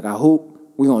is. Like, I hope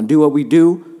we're going to do what we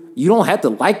do. You don't have to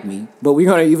like me, but we're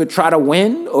going to either try to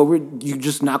win or you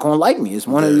just not going to like me. It's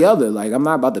one or the other. Like, I'm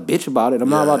not about to bitch about it. I'm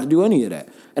not about to do any of that.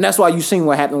 And that's why you seen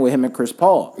what happened with him and Chris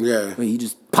Paul. Yeah. Where he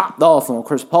just popped off on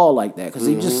Chris Paul like that. Because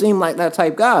he just seemed like that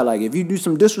type guy. Like, if you do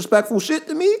some disrespectful shit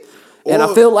to me, and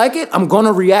I feel like it, I'm going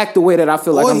to react the way that I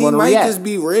feel like I'm going to react. Or he might just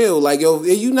be real. Like, yo,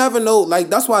 you never know. Like,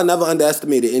 that's why I never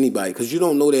underestimated anybody. Because you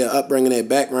don't know their upbringing, their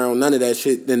background, none of that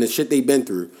shit, than the shit they've been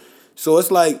through. So it's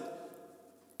like,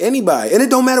 anybody. And it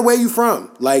don't matter where you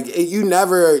from. Like, because you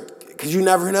never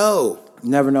know.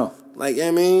 Never know. Like, you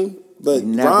know what I mean? But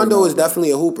never Rondo know, is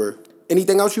definitely a hooper.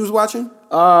 Anything else you was watching?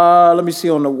 Let me see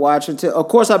on the watch until. Of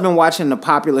course, I've been watching the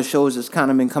popular shows that's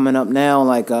kind of been coming up now,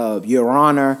 like Your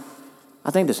Honor. I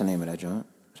think that's the name of that joint.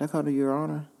 Is that called Your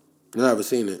Honor? I've never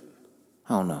seen it.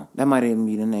 I don't know. That might even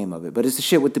be the name of it. But it's the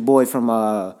shit with the boy from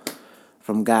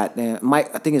goddamn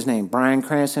Mike. I think his name Bryan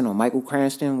Cranston or Michael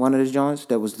Cranston. One of his joints.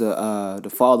 That was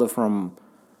the father from.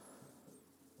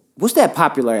 What's that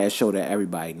popular ass show that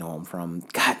everybody know him from?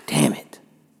 God damn it.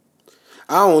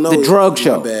 I don't know. The drug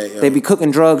show. Bad, they be cooking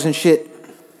drugs and shit.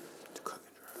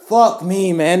 Fuck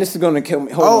me, man. This is gonna kill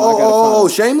me. Hold on, I gotta find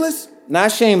it. Shameless?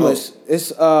 Not Shameless.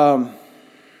 It's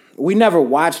we never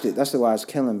watched it. That's why it's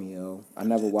killing me, yo. I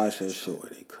never watched that shit. Where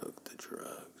they cook the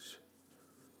drugs.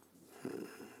 I'm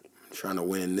trying to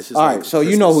win. This is all like right. So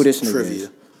you know who this nigga trivia is?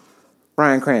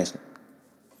 Bryan Cranston.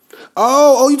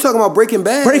 Oh, you talking about Breaking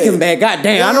Bad? Breaking Bad,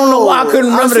 goddamn. I don't know why I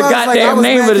couldn't remember the goddamn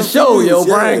name of the show, yo.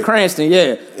 Bryan Cranston,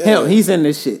 yeah. Him, he's in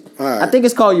this shit. Right. I think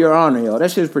it's called Your Honor, yo.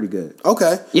 That shit's pretty good.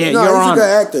 Okay. Yeah, no, Your he's Honor. a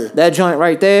good actor. That joint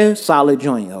right there, solid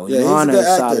joint, yo. Yeah, Your he's Honor a good is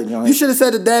actor. solid joint. You should have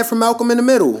said the dad from Malcolm in the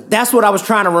Middle. That's what I was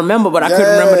trying to remember, but I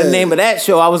couldn't remember the name of that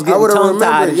show. I was getting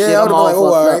tongue-tied and shit. Yeah, I I'm would've all been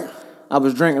like, fucked all right. up. I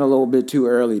was drinking a little bit too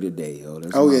early today, yo.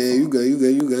 That's Oh, my yeah, fault. you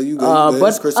good.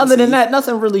 But other than that,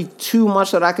 nothing really too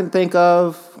much that I can think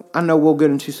of. I know we'll get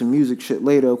into some music shit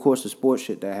later. Of course, the sports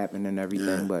shit that happened and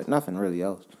everything, but nothing really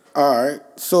else. All right.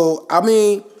 So, I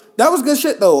mean, that was good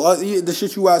shit, though. The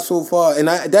shit you watched so far. And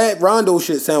that Rondo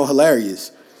shit sound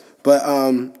hilarious. But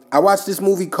I watched this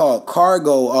movie called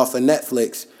Cargo off of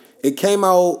Netflix. It came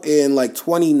out in, like,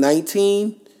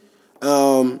 2019.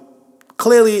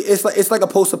 Clearly, it's like a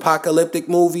post-apocalyptic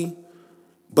movie,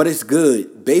 but it's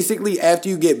good. Basically, after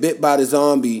you get bit by the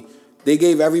zombie, they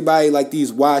gave everybody like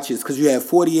these watches because you have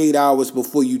 48 hours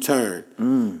before you turn.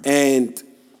 And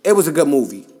it was a good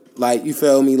movie. Like, you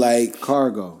feel me? Like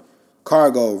Cargo.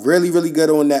 Really, really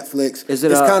good on Netflix. Is it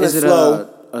it's kind of slow.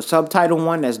 A subtitle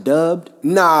one that's dubbed?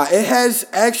 Nah, it has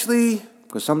actually...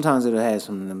 Because sometimes it'll have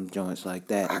some of them joints like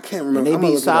that. I can't remember. And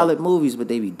they be solid movies, but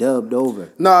they be dubbed over.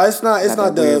 No, it's not. It's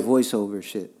not dubbed. Voiceover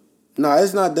shit. No,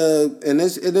 it's not dubbed, and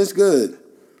it is good.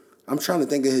 I'm trying to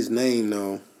think of his name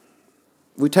though.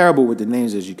 We're terrible with the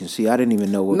names, as you can see. I didn't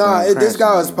even know what. This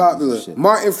guy was popular,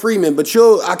 Martin Freeman. But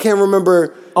I can't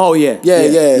remember. Oh yeah.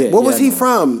 What was he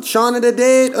from? Shaun of the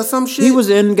Dead or some shit? He was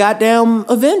in goddamn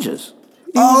Avengers.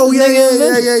 Oh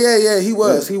yeah. He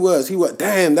was.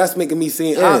 Damn, that's making me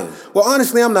see. Yeah. Well,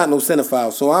 honestly, I'm not no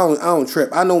cinephile, so I don't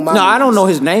trip. I know my. No, movies. I don't know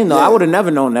his name though. Yeah. I would have never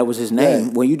known that was his name.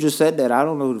 Yeah. When you just said that, I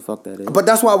don't know who the fuck that is. But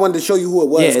that's why I wanted to show you who it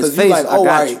was because his you're like, face, I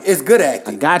got you. It's good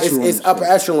acting. I got you. It's upper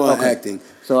echelon acting.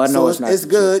 So I know it's not. It's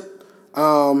good.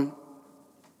 And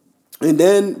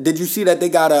then did you see that they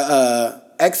got a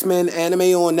X-Men anime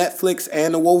on Netflix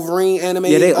and the Wolverine anime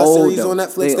they old, series though. on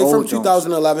Netflix? They They from old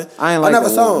 2011. I ain't like never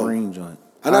the saw Wolverine joint.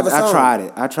 I never saw I tried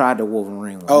it. I tried the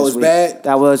Wolverine one. Oh, this it's week. bad?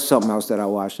 That was something else that I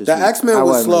watched this The week. X-Men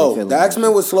was slow. Really The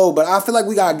X-Men was slow, but I feel like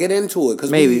we gotta get into it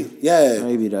because maybe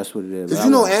that's what it is. Because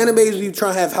you know, animes you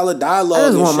try to have hella dialogue. I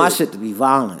just and want my shit shit to be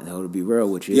violent, though. To be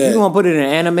real with you, Yeah. if you gonna put it in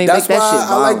anime, That's make that why shit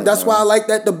violent. That's why I like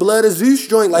that the Blood of Zeus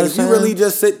joint. Like if you really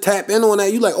just tap in on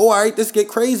that, you like, oh, all right, this get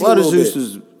crazy. Blood a of little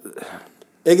Zeus bit. is.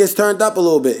 It gets turned up a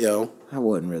little bit, yo. I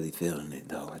wasn't really feeling it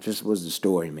though. It just was the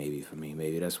story, maybe for me.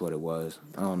 Maybe that's what it was.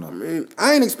 I don't know.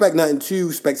 I ain't expect nothing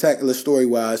too spectacular story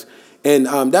wise, and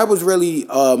that was really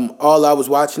all I was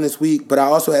watching this week. But I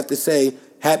also have to say,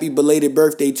 happy belated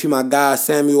birthday to my guy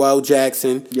Samuel L.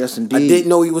 Jackson. Yes, indeed. I didn't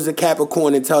know he was a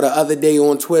Capricorn until the other day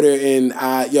on Twitter, and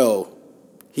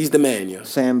he's the man, yo.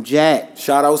 Sam Jack.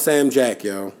 Shout out Sam Jack,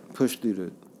 yo. Push through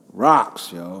the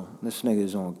rocks, yo. This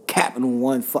nigga's on Capital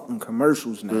One fucking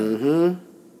commercials now. Mm-hmm.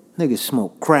 Niggas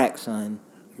smoke crack, son.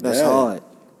 That's hard.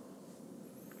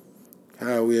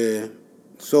 Oh yeah.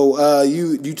 So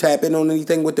you tap in on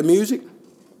anything with the music?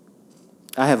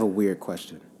 I have a weird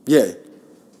question. Yeah.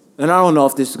 And I don't know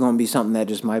if this is going to be something that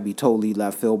just might be totally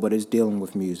left field, but it's dealing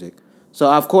with music. So,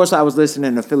 of course, I was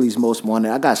listening to Philly's Most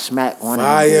Wanted. I got smacked one of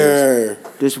them days.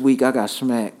 This week, I got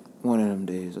smacked one of them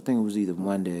days. I think it was either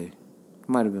Monday. It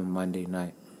might have been Monday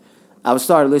night. I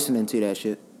started listening to that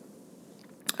shit.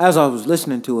 As I was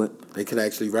listening to it. They could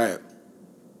actually rap.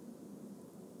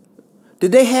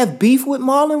 Did they have beef with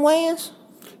Marlon Wayans?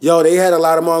 Yo, they had a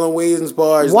lot of Marlon Wayans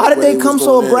bars. Why did they come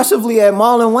so aggressively at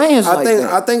Marlon Wayans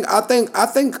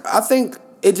I think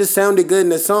it just sounded good in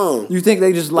the song. You think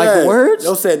they just like the words?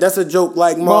 They said that's a joke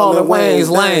like Marlon Wayans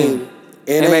lame.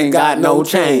 And ain't got no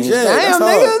change. Yeah, damn,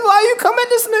 nigga, why you come at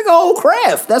this nigga old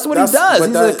craft? That's what he does.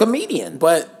 He's a comedian.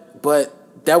 But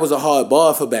that was a hard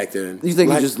bar for back then. You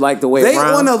think he just liked the way it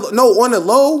rhymed? On the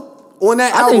low, on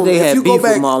that I album, think they if had you beef go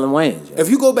back, with Marlon Wayans. yo. if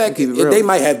you go back, Keep it real. they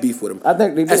might have beef with him. I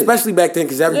think they did. Especially back then,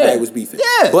 because everybody Yeah. was beefing.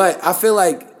 Yeah. But I feel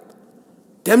like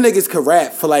them niggas could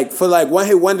rap for one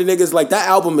hit wonder niggas. Like that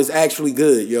album is actually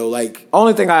good, yo. Like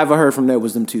Only thing I ever heard from there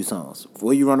was them 2 songs.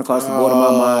 Will You Run Across the Border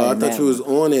of My Mind? I and thought that you was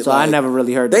one. on it. So I never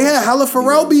really heard They that. had hella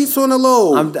Pharrell beats on the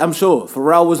low. I'm sure.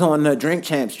 Pharrell was on the Drink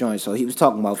Champs joint, so he was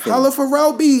talking about Philly. Hella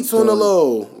Pharrell beats on the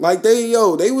low. Like they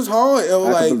was hard, yo. I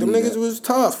could Like them believe niggas that. was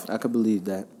tough. I could believe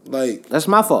that. Like That's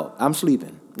my fault. I'm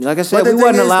sleeping. Like I said, But the we thing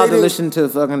wasn't is, allowed they to didn't- listen to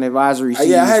fucking advisory CDs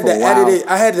yeah, I had for to a while. edit it.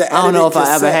 I had to I don't know if edit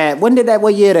I ever cassette. had. When did that?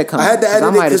 What year that come? I had to out? 'Cause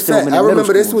edit might it have still cassette. been I in middle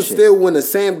remember this school was and shit. still when the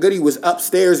Sam Goody was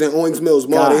upstairs in Owings Mills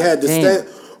Mall. God They had the damn.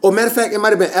 or matter of fact, it might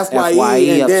have been FYE, FYE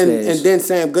and upstairs. then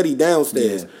Sam Goody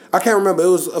downstairs. Yeah. I can't remember. It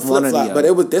was a One flip or the flop, but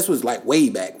other. this was like way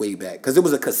back, because it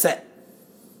was a cassette.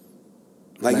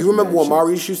 Like you remember when Shit.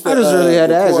 Maurice used to? I just really had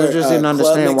to ask. I record, just didn't Club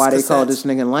understand Mix why they called cassettes. this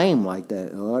nigga lame like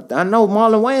that. I know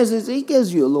Marlon Wayans he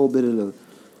gives you a little bit of the, you know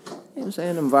what I'm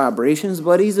saying, them vibrations,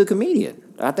 but he's a comedian.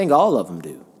 I think all of them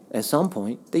do at some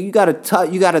point. You gotta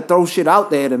throw shit out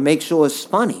there to make sure it's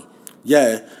funny.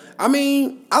 Yeah. I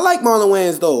mean, I like Marlon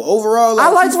Wayans though. Overall, I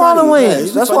like he's Marlon funny. Yeah, Wayans.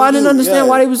 he's a That's funny why I didn't dude. understand Yeah.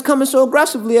 why they was coming so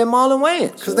aggressively at Marlon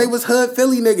Wayans. Because they was hood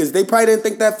Philly niggas. They probably didn't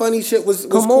think that funny shit was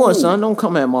Come cool. on, son, don't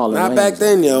come at Marlon Wayans. Not back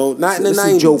then, yo. Not in the This 90s.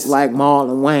 is a joke like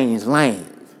Marlon Wayans lame.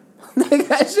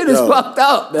 That shit is Yo, fucked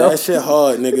up, though. That shit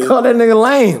hard, nigga. Call that nigga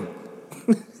lame.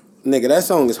 Nigga, that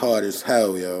song is hard as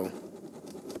hell, yo.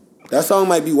 That song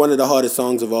might be one of the hardest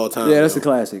songs of all time. Yeah, that's yo. a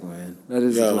classic, man. That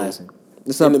is Yo. a classic.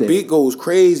 It's And up the there. beat goes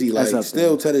crazy, That's like, up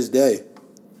still to this day.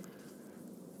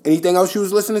 Anything else you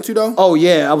was listening to, though? Oh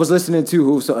yeah, I was listening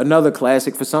to another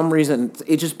classic. For some reason,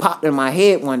 it just popped in my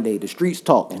head one day. The Streets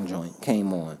Talking joint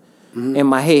came on in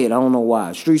my head. I don't know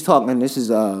why. Streets Talking. This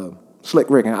is Slick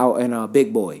Rick and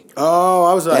Big Boy. Oh,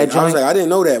 I was like, I didn't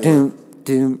know that one.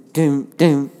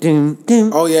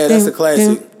 Oh, yeah, that's a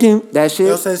classic. That shit.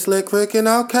 Yo, say Slick Rick and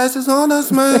Outkast is on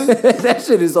us, man. That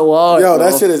shit is so hard. Yo, bro.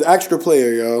 that shit is extra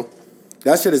player, yo.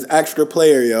 That shit is extra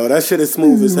player, yo. That shit is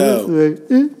smooth as hell.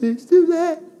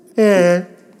 Yeah.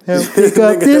 Help pick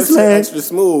Nigga, up that this shit land. extra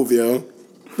smooth, yo.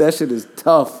 That shit is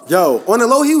tough. Yo, on the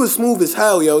low, he was smooth as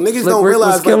hell, yo. Niggas Slick don't Rick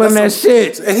realize was killing that that's some-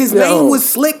 shit. And his Yo. name was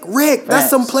Slick Rick. That's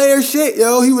some Facts. player shit,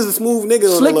 yo. He was a smooth nigga.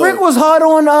 Slick on the low. Rick was hard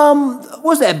on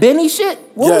what's that, Benny shit?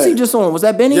 What was Yeah. he just on? Was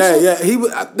that Benny Yeah, shit? yeah. He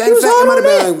was. That He was fact,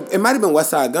 hard it might have been West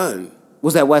Side Gun.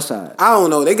 Was that West Side? I don't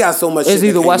know. They got so much. It's shit that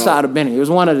either came West Side out. or Benny. It was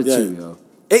one of the Yeah. two, yo.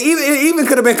 It even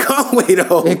could have been Conway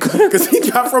though, It could- because he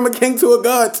dropped from a king to a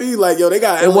god too. Like yo, they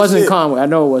got. It hella wasn't shit. Conway. I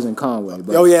know it wasn't Conway.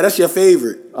 But Oh yeah, that's your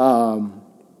favorite.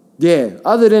 yeah,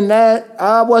 other than that,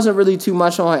 I wasn't really too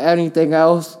much on anything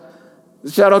else.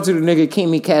 Shout out to the nigga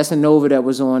Kimi Casanova that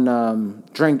was on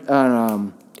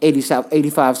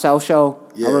 85 South Show.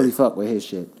 Yeah. I really fuck with his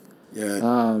shit.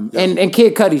 Yeah. And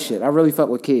Kid Cudi shit. I really fuck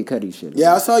with Kid Cudi shit.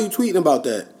 Yeah, I saw you tweeting about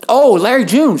that. Oh, Larry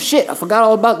June. Shit, I forgot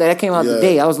all about that. That came out Yeah.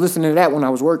 today. I was listening to that when I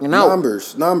was working out.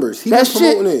 Numbers. He That was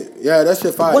promoting shit- it. Yeah, that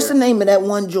shit fire. What's the name of that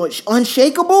one joint?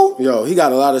 Unshakable? Yo, he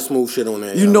got a lot of smooth shit on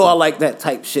there. You yo. know I like that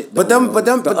type shit. But though, them- yo. but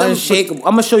them- The but them- Unshakable.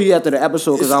 I'm gonna show you after the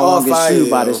episode because It's I don't want to all get fire, sued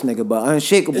by yo. this nigga. But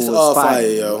Unshakable It's is all fire. fire,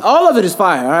 yo. All of it is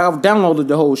fire. I've downloaded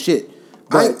the whole shit.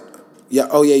 But Yeah.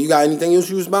 Oh yeah. You got anything else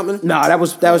you was bumping? nah, that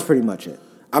was pretty much it.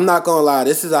 I'm not gonna lie,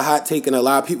 this is a hot take, and a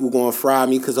lot of people gonna fry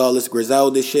me because all this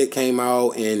Griselda shit came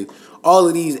out and all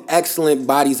of these excellent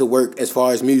bodies of work as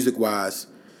far as music wise.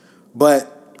 But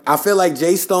I feel like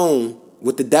Jay Stone,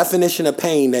 with the Definition of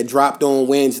Pain that dropped on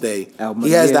Wednesday, Album of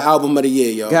he the has year. the album of the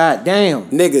year, yo. God damn.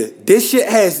 Nigga, this shit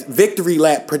has Victory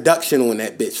Lap production on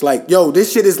that bitch. Like, yo,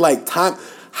 this shit is like time.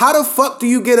 How the fuck do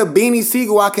you get a Beanie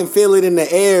Siegel, I Can Feel It in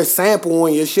the Air sample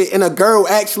on your shit, and a girl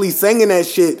actually singing that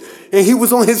shit, and he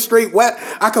was on his straight wet,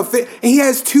 I Can Feel, and he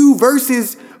has two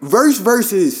verses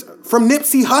from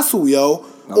Nipsey Hussle, yo,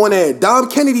 on that Dom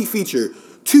Kennedy feature,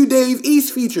 2 Dave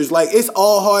East features, like, it's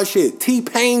all hard shit.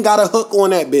 T-Pain got a hook on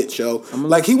that bitch, yo.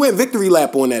 Like, he went victory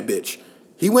lap on that bitch.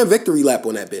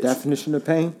 Definition of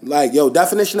Pain. Like, yo,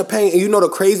 Definition of Pain. And you know the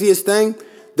craziest thing?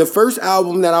 The first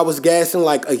album that I was gassing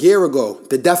like a year ago,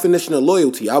 The Definition of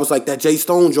Loyalty, I was like, that Jay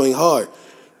Stone joint hard.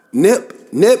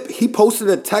 Nip, he posted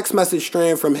a text message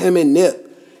strand from him and Nip.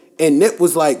 And Nip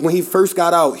was like, when he first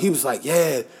got out, he was like,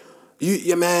 yeah,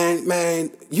 man,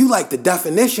 you like The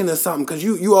Definition or something, because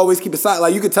you always keep it silent.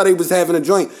 Like, you could tell he was having a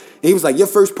joint. And he was like, your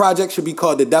first project should be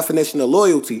called The Definition of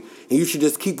Loyalty. And you should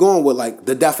just keep going with, like,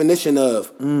 the definition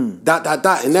of ... And now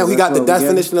So we that's got the what we get.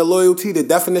 definition of loyalty, the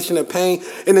definition of pain.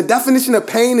 And the definition of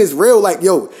pain is real. Like,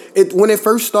 yo, when it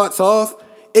first starts off,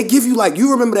 it give you, like,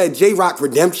 you remember that J-Rock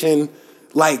Redemption?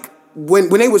 Like, when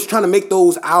they was trying to make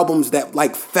those albums that,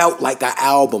 like, felt like an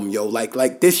album, yo.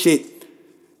 Like this shit,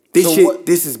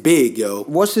 This is big, yo.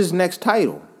 What's his next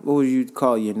title? What would you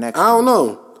call your next? I don't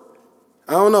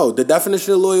know. The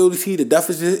definition of loyalty, the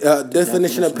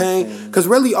definition of pain. Because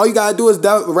really, all you gotta do is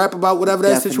rap about whatever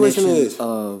that situation is.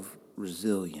 Of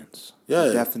resilience. Yeah.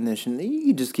 The definition. You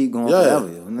could just keep going forever.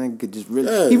 And then could just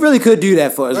really. Yeah. He really could do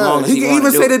that for as long as he can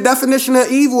even say the definition of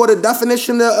evil or the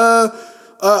definition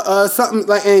of something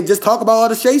like, and just talk about all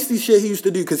the shasty shit he used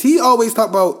to do. Because he always talk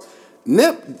about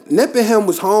Nip and him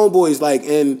was homeboys, like,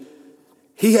 and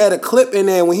he had a clip in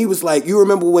there when he was like, you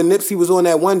remember when Nipsey was on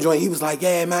that one joint, he was like,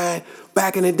 yeah, man,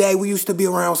 back in the day, we used to be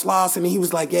around Slauson, and he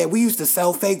was like, yeah, we used to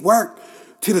sell fake work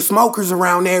to the smokers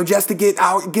around there just to get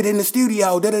in the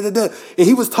studio, da-da-da-da. And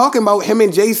he was talking about him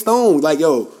and Jay Stone, like,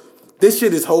 yo, this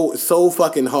shit is so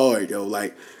fucking hard, yo.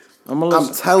 Like,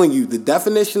 I'm telling you, the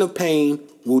definition of pain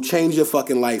will change your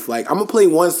fucking life. Like, I'm gonna play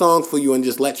one song for you and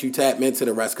just let you tap into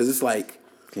the rest, because it's like...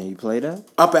 Can you play that?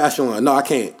 Upper echelon. No, I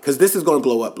can't, because this is gonna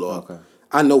blow up. Okay.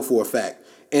 I know for a fact.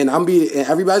 And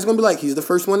everybody's gonna be like, he's the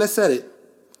first one that said it.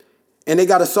 And they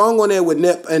got a song on there with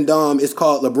Nip and Dom. It's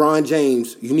called LeBron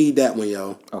James. You need that one,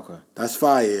 yo. Okay. That's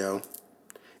fire, yo.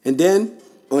 And then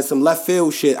on some left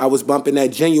field shit, I was bumping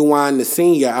that Genuine the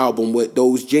Senior album with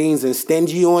those Jeans and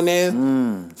Stingy on there.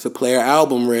 It's a player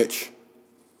album, Rich.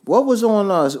 What was on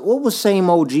what was Same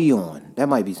OG on? That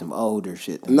might be some older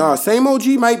shit. Nah, Same OG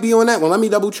might be on that one. Let me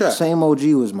double check. Same OG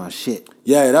was my shit.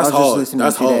 Yeah, that's hard. I was just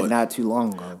listening to hard. that not too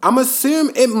long ago. I'm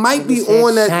assuming it might be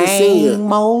on that the Senior.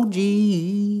 Same OG.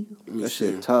 That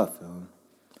shit tough, yo.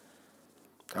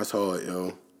 That's hard,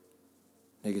 yo.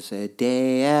 Nigga said,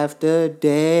 day after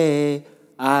day,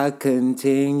 I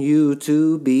continue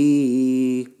to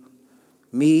be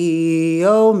me,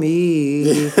 oh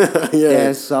me. Yeah.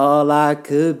 That's all I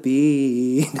could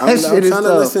be. That I'm shit is trying to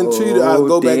tough. listen to the. I'll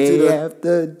go back to Day the.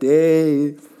 after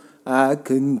day, I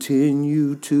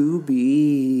continue to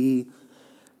be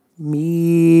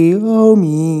me, oh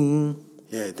me.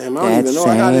 Yeah, damn, I don't even know.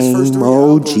 I got his first 3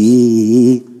 OG.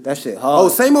 albums. That shit hard. Oh,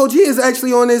 Same OG is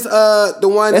actually on his the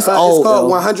one. That's it's old, called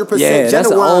yo. 100% Yeah,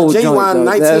 that's an old Genuine joint,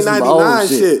 though. That's some 1999 old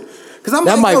shit. Cause I'm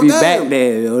that like, might yo, be damn. back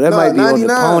there, yo. That might be 99. on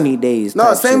the Pony days. No,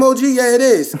 type Same shit. OG, yeah, it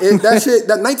is. That shit,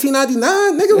 that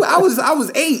 1999, nigga, I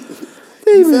was 8.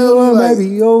 Even feel though me? I might Like,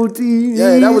 be OT.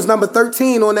 yeah, that was number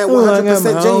 13 on that Oh, I got 100%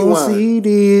 my own Genuine.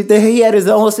 CD. He had his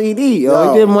own CD, yo.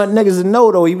 Yo. He didn't want niggas to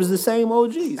know, though. He was the same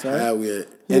OG, son. Hell yeah. You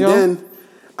And know? then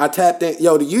I tapped in.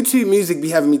 Yo, the YouTube music be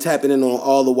having me tapping in on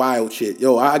all the wild shit.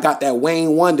 Yo, I got that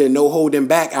Wayne Wonder No Holding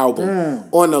Back album.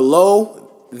 On the low,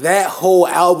 that whole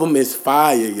album is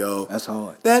fire, yo. That's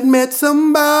hard. That met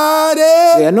somebody.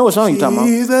 Yeah, I know what song you're talking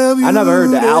about. I never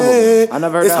heard the album. I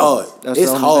never heard It's the hard. album. That's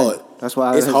It's the only hard. thing. That's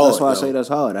why It's hard, That's why I yo. say that's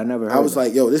hard. I never heard I was it.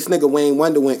 like, yo, this nigga Wayne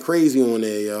Wonder went crazy on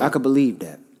there, yo. I could believe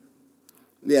that.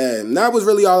 Yeah, and that was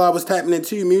really all I was tapping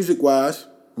into music-wise.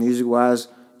 Music-wise,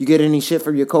 you get any shit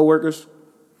from your coworkers?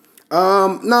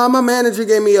 Nah, my manager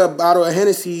gave me a bottle of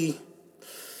Hennessy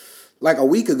like a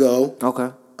week ago.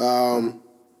 Okay.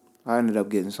 I ended up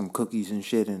getting some cookies and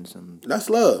shit and some That's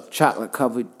love.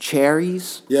 chocolate-covered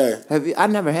cherries. Yeah. I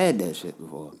never had that shit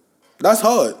before. That's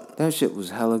hard. That shit was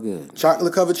hella good.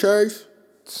 Chocolate covered cherries?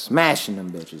 Smashing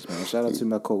them bitches, man. Shout out to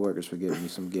my coworkers for giving me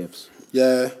some gifts.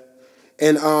 Yeah.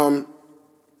 And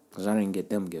Cause I didn't get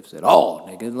them gifts at all,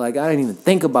 nigga. Like I didn't even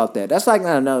think about that. That's like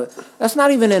that's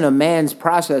not even in a man's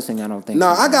processing. I don't think. no,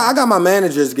 I got my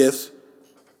manager's gifts.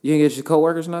 You didn't get your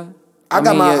coworkers nothing. I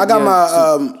got my well,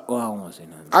 I don't want to say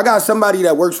nothing. I got somebody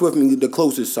that works with me the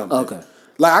closest something. Okay.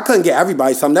 Like I couldn't get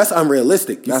everybody something. That's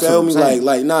unrealistic. You That's feel what me? I'm saying.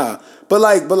 Like nah. But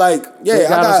yeah, They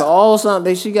got us all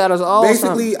something. She got us all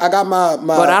basically something. I got my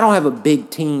But I don't have a big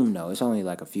team though. It's only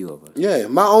like a few of us. Yeah,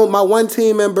 my one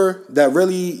team member that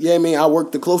really, I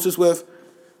work the closest with,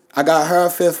 I got her a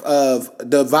fifth of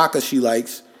the vodka she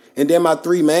likes. And then my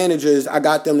 3 managers, I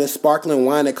got them this sparkling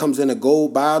wine that comes in a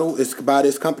gold bottle. It's by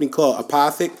this company called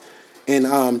Apothic. And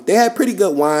they had pretty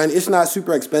good wine. It's not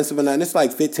super expensive or nothing. It's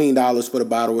like $15 for the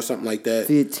bottle or something like that.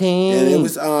 15. And it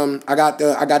was I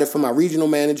got it from my regional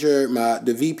manager,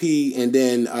 the VP, and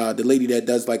then the lady that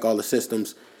does like all the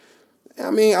systems.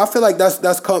 I mean, I feel like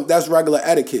that's regular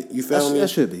etiquette. You feel me? That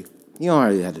should be. You don't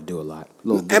really have to do a lot.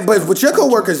 But with your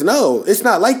coworkers, no, it's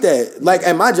not like that. Like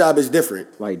at my job, it's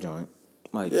different. Light joint.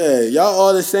 Yeah, y'all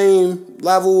all the same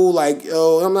level. Like,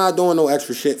 yo, I'm not doing no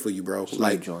extra shit for you, bro.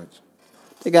 Light joints.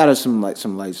 They got us some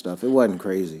light stuff. It wasn't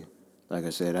crazy. Like I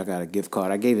said, I got a gift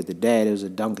card. I gave it to Dad. It was a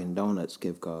Dunkin' Donuts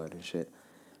gift card and shit.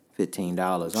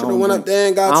 $15. Should have went up there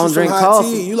and got you some hot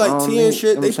tea. You like tea and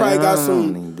shit? They probably got some. I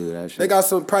don't even do that shit. They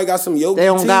probably got some yogi tea. They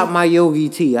don't got my yogi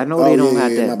tea. I know they don't got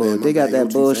that bullshit. They got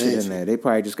that bullshit in there. They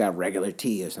probably just got regular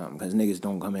tea or something because niggas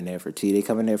don't come in there for tea. They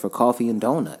come in there for coffee and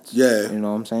donuts. Yeah. You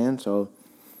know what I'm saying? So.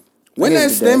 When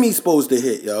that STEMI supposed to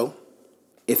hit, yo?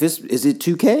 Is it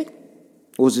 2K?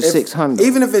 Or is it 600?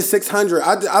 Even if it's 600,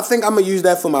 I think I'm going to use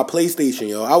that for my PlayStation,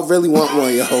 yo. I really want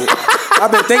one, yo.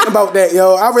 I've been thinking about that,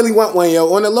 yo. I really want one,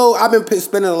 yo. On the low, I've been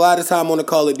spending a lot of time on the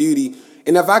Call of Duty.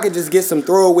 And if I could just get some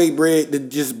throwaway bread to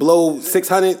just blow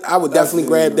 600, I would definitely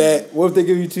grab that. What if they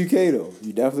give you 2K, though?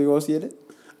 You definitely going to see it?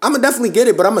 I'm going to definitely get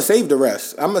it, but I'm going to save the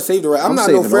rest. I'm not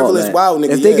no frivolous wild nigga.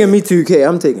 If they give me 2K,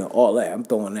 I'm taking all that. I'm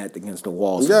throwing that against the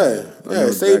wall. Yeah,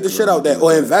 save the shit out that.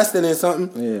 Or invest in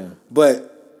something. Yeah. But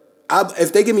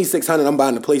if they give me 600, I'm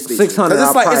buying the PlayStation. 600,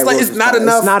 it's not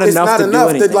enough. It's not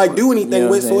enough to do anything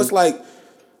with. So it's like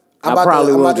I'm about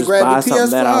to grab the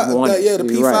PS5, the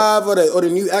P5 or the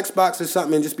new Xbox or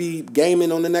something, and just be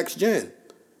gaming on the next gen.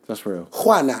 That's real.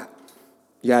 Why not?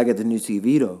 You gotta get the new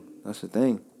TV though. That's the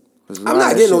thing. I'm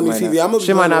not getting no new TV.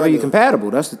 Shit might not be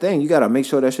compatible. That's the thing. You gotta make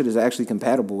sure that shit is actually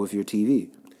compatible with your TV.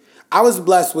 I was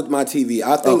blessed with my TV.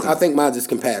 I think mine's is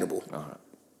compatible.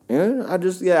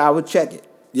 I would check it.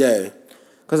 Yeah.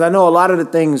 Because I know a lot of the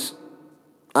things,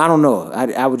 I don't know.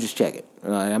 I would just check it.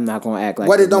 I'm not going to act like...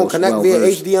 What, it don't connect via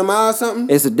HDMI or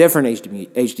something? It's a different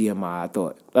HDMI, I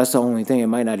thought. That's the only thing. It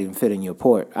might not even fit in your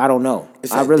port. I don't know.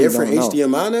 It's a different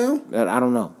HDMI now? I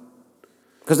don't know.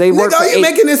 Because they work for... you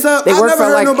making this up? I never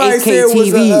heard nobody say it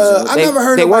was I never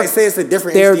heard nobody say it's a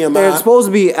different HDMI. They're supposed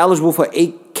to be eligible for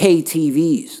 8K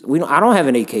TVs. I don't have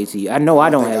an 8K TV. I know I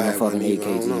don't have a fucking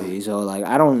 8K TV. So, like,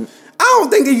 I don't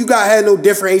think you had no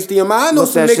different HDMI. I know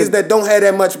some niggas that don't have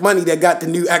that much money that got the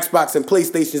new Xbox and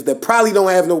PlayStations that probably don't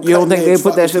have no... You don't think they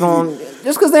put that shit on...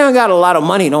 Just because they don't got a lot of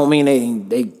money don't mean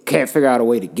they can't figure out a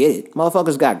way to get it.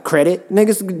 Motherfuckers got credit.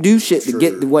 Niggas do shit to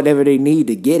get whatever they need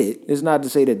to get it. It's not to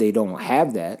say that they don't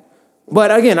have that.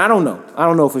 But again, I don't know. I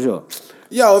don't know for sure.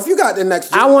 Yo, if you got the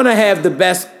next... I want to have the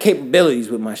best capabilities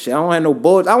with my shit. I don't have no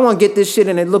bullets. I want to get this shit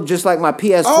and it look just like my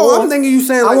PS4. Oh, I'm thinking you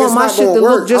saying like it's not going to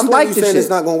work. Just like this shit. It's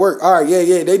not going to work. All right,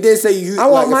 yeah. They did say you... I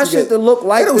want my shit to look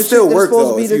like the shit that's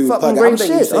supposed to be the fucking great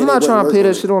shit. I'm not trying to pay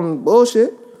that shit on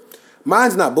bullshit.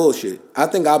 Mine's not bullshit. I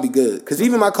think I'll be good. Because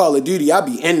even my Call of Duty, I'll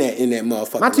be in that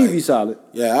motherfucker. My TV's solid.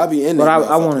 Yeah, I'll be in that But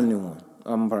I want a new one.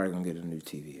 I'm probably going to get a new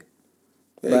TV.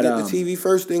 Yeah, but, get the TV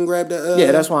first, then grab the...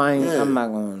 yeah, that's why I'm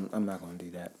not going to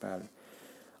do that, probably.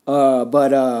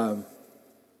 But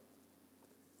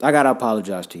I gotta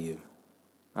apologize to you.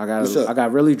 I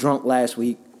got really drunk last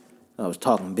week. I was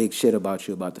talking big shit about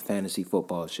you about the fantasy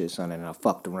football shit, son, and I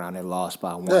fucked around and lost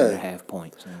by 1.5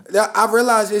 points. Man. I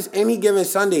realized it's any given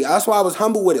Sunday. That's why I was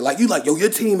humble with it. Like, yo, your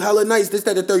team hella nice, this,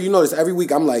 that, the third. You know this every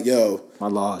week. I'm like, yo. I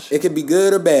lost. It could be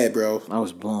good or bad, bro. I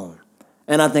was blown.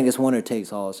 And I think it's winner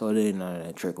takes all, so it ain't none of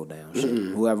that trickle down shit.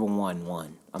 Whoever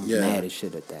won. I'm mad as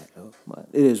shit at that, though. But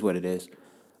it is what it is.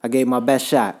 I gave my best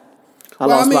shot. I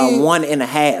lost by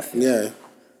 1.5. Yeah.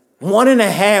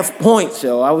 1.5 points,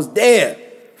 yo. I was there.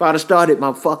 If I'd have started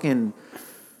my fucking...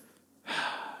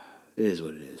 It is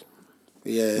what it is.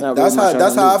 Yeah. That's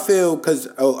how I feel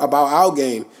about our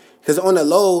game. Because on the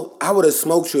low, I would have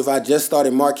smoked you if I just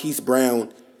started Marquise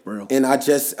Brown. Real. And I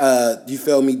just, you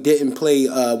feel me, didn't play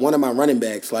one of my running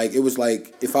backs. Like, it was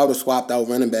like, if I would have swapped out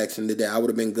running backs into that, I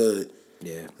would have been good.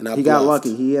 Yeah. And he got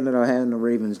lucky. He ended up having the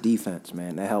Ravens defense,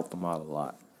 man. That helped him out a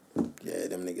lot. Yeah,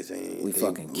 them niggas ain't... We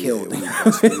fucking killed them.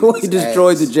 We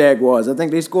destroyed the Jaguars. I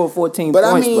think they scored 14 points. But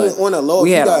I mean, on the low,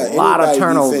 we had a lot of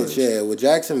turnovers. Defense, with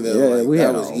Jacksonville, we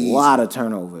had a lot of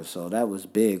turnovers. So that was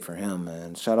big for him,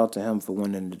 man. Shout out to him for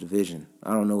winning the division.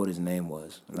 I don't know what his name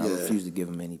was, and I refuse to give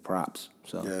him any props.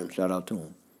 So shout out to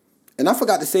him. And I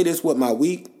forgot to say this with my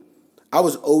week. I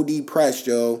was OD pressed,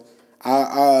 yo.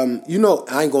 I ain't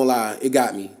gonna lie, it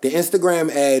got me. The Instagram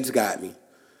ads got me.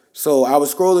 So I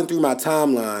was scrolling through my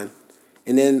timeline,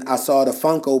 and then I saw the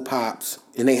Funko Pops,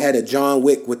 and they had a John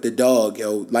Wick with the dog,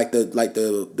 yo, like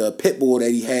the pit bull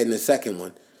that he had in the second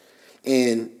one.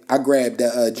 And I grabbed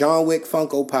the John Wick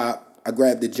Funko Pop, I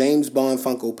grabbed the James Bond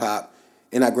Funko Pop,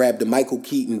 and I grabbed the Michael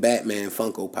Keaton Batman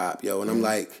Funko Pop, yo. And I'm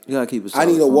like, you gotta keep it. I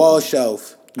need a wall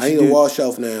shelf. I need a wall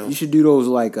shelf now. You should do those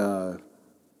like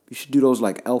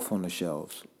Elf on the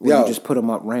shelves. Where you just put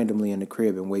them up randomly in the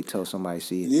crib and wait till somebody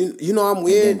sees it. You know I'm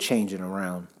weird. And then change it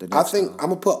around. I think I'm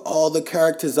going to put all the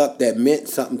characters up that meant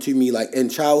something to me, like in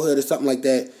childhood or something like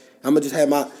that. I'm going to just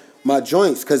have my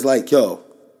joints, because like, yo.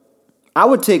 I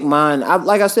would take mine,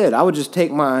 like I said, I would just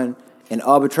take mine and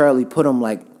arbitrarily put them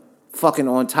like fucking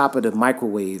on top of the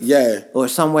microwave. Yeah. Or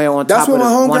somewhere on That's top what of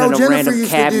my one homegirl of the Jennifer random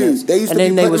used to do. cabinets. They used and to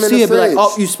then be they putting would them in see the it, be like, fridge.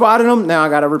 oh, you spotted him? Now I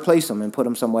got to replace him and put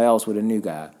him somewhere else with a new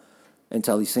guy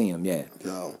until he see him, yeah.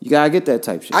 Yo. You got to get that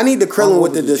type shit. I need the Krillin All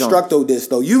with the over this joint. Destructo disc,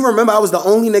 though. You remember I was the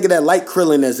only nigga that liked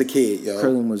Krillin as a kid, yo.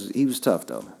 Krillin was tough,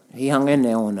 though. He hung in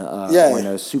there on the Yeah. on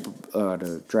the super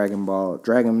the Dragon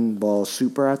Ball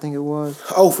Super, I think it was.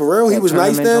 Oh, for real? He That was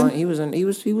nice tournament then?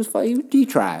 joint. He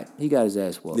tried. He got his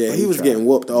ass whooped. Yeah, but he was tried. getting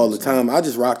whooped all the time. I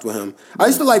just rocked with him. I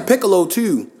used to like Piccolo,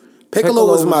 too. Piccolo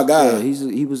was my guy. Yeah,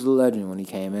 he was a legend when he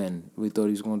came in. We thought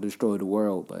he was going to destroy the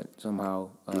world, but somehow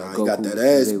Nah, he Goku got that was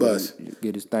ass able bust. to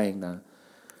get his thing done.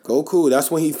 Goku,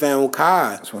 that's when he found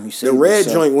Kai. That's when he the saved red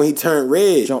himself. joint when he turned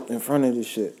red. Jumped in front of this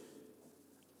shit.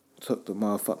 Took the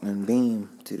motherfucking beam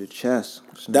to the chest.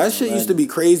 That shit used to be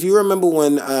crazy. You remember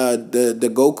when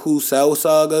the Goku Cell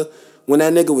Saga, when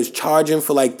that nigga was charging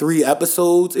for like 3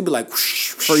 episodes? It'd be like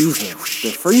Frieza. The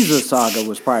Frieza saga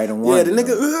was probably the one. Yeah, the nigga.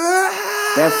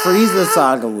 That Frieza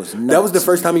saga was nuts. That was the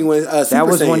first time he went Super That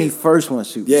was Saiyan. when he first went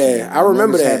Super Yeah, Saiyan. I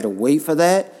remember Niggas that. had to wait for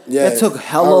that. Yeah, That took I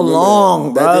hella remember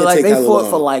long, that. That bro. did Like take they hella fought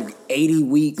long. for like 80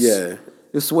 weeks. Yeah.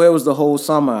 I swear it was the whole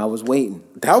summer. I was waiting.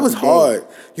 That was Every day. hard.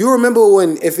 You remember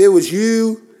when, if it was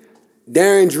you,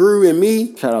 Darren, Drew, and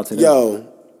me? Shout out to them. Yo,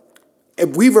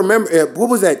 if we remember, what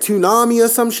was that, Toonami or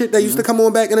some shit that used to come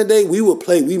on back in the day? We would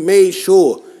play. We made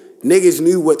sure niggas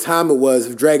knew what time it was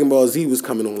if Dragon Ball Z was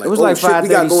coming on. Like, It was oh, like shit, we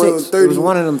got going on 5:36. 30. It was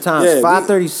one of them times. Yeah,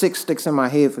 5:36 sticks in my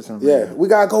head for some reason. Yeah, we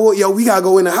gotta go. Yo, we gotta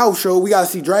go in the house, yo. We gotta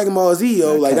see Dragon Ball Z,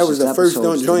 yo. Like that was the first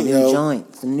joint, yo.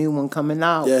 It's a new one coming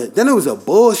out. Yeah. Then it was a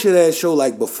bullshit ass show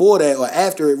like before that or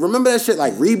after it. Remember that shit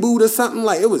like Reboot or something?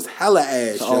 Like it was hella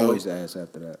ass. It's yo. always ass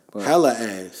after that. But Hella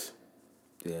ass.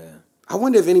 yeah. I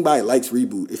wonder if anybody likes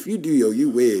Reboot. If you do, yo, you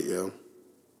weird, yo.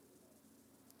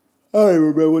 I don't even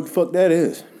remember what the fuck that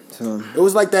is. So It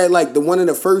was like that, like the one of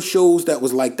the first shows that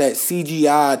was like that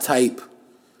CGI type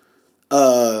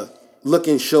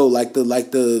looking show, like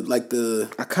the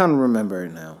I kind of remember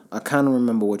it now. I kind of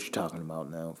remember what you're talking about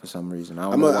now for some reason. I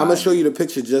don't know I'm why. gonna show you the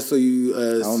picture just so you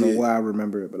I don't see know it. why I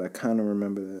remember it, but I kind of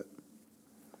remember that.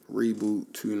 Reboot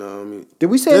Toonami. Did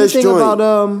we say This anything joint.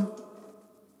 about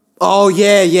Oh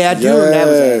yeah, I do. Yeah. That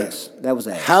was ass. That was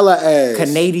ass. Hella ass.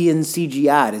 Canadian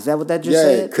CGI. Is that what that just Yeah,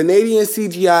 said? Canadian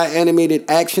CGI animated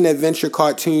action adventure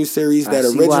cartoon series I that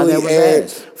see why originally that was aired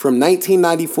ass. from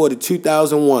 1994 to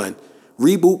 2001.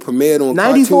 Reboot premiered on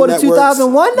 94 to Cartoon Network's-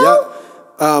 2001 though?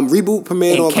 Yep. Reboot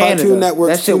premiered In on Canada. Cartoon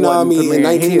Network's That shit wasn't Toonami in premiered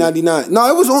 1999. No,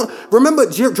 it was on. Remember,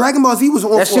 Dragon Ball Z was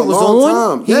on That for shit a was long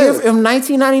on time. here Yeah. in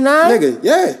 1999. Nigga,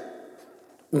 yeah.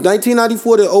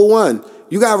 1994 to 01.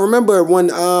 You gotta remember when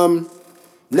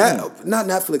not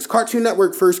Netflix, Cartoon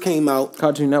Network first came out.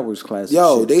 Cartoon Network's classic.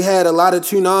 Yo, shit. they had a lot of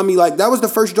Toonami. Like that was the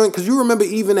first joint because you remember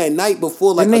even at night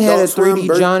before like Didn't they had a Adult Swim,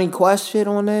 3D Johnny Quest shit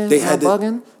on there? They Am I had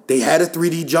bugging. They had a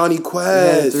 3D Johnny Quest.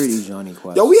 They had a 3D Johnny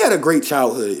Quest. Yo, we had a great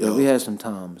childhood. Yo, Yeah, we had some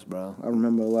times, bro. I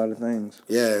remember a lot of things.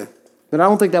 yeah. But I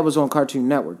don't think that was on Cartoon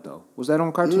Network though. Was that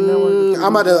on Cartoon Network?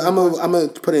 I'm gonna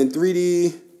put in 3D.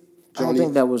 I don't Johnny.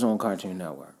 think that was on Cartoon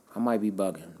Network. I might be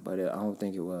bugging, but I don't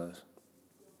think it was.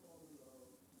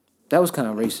 That was kind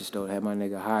of racist though. It had my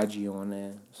nigga Haji on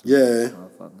there. Yeah.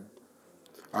 Motherfucker.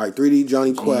 All right, 3D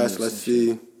Johnny Quest. Genius Let's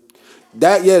and see.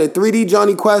 The 3D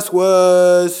Johnny Quest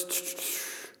was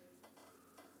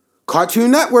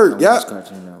Cartoon Network. That was Yep.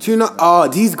 Cartoon Network. Oh,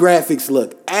 these graphics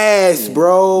look ass,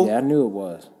 bro. Yeah, I knew it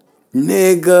was.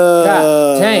 Nigga.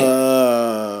 God damn.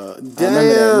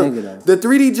 Damn. remember that nigga, though. The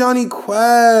 3D Johnny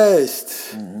Quest.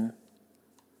 Mm-hmm.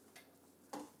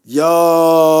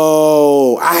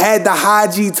 Yo. I had the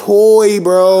Haji toy,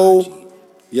 bro.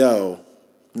 Yo.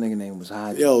 Nigga name was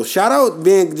Haji. Yo, shout out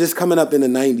being just coming up in the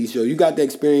 90s, yo. You got to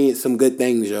experience some good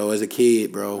things, yo, as a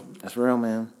kid, bro. That's real,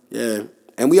 man. Yeah.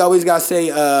 And we always got to say,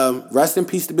 rest in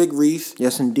peace to Big Reese.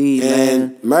 Yes, indeed,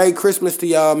 And man. Merry Christmas to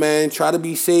y'all, man. Try to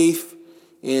be safe.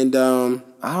 And I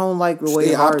don't like the way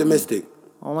stay Harden. optimistic.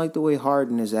 I don't like the way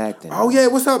Harden is acting. Oh, yeah,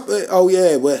 what's up? Oh,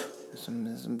 yeah, what?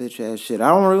 Some bitch ass shit. I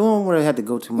don't really have to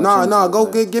go too much. No, into it,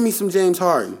 go but give me some James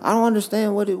Harden. I don't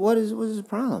understand what is his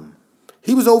problem.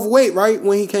 He was overweight, right,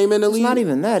 when he came in the It's league? not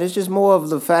even that. It's just more of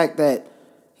the fact that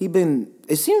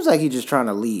it seems like he's just trying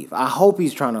to leave. I hope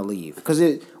he's trying to leave. Because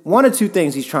one or two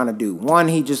things he's trying to do. One,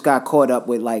 he just got caught up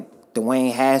with, like,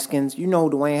 Dwayne Haskins. You know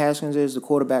who Dwayne Haskins is, the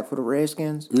quarterback for the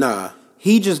Redskins? Nah.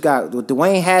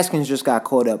 Dwayne Haskins just got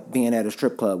caught up being at a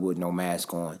strip club with no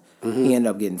mask on. Mm-hmm. He ended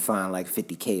up getting fined like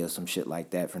 $50K or some shit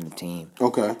like that from the team.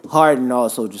 Okay. Harden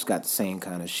also just got the same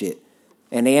kind of shit.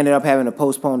 And they ended up having to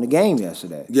postpone the game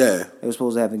yesterday. Yeah. They were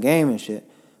supposed to have a game and shit.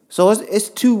 So it's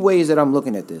two ways that I'm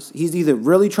looking at this. He's either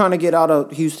really trying to get out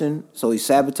of Houston, so he's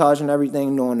sabotaging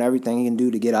everything, doing everything he can do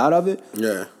to get out of it.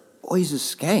 Yeah. Or he's a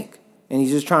skank. And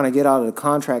he's just trying to get out of the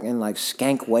contract in like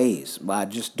skank ways by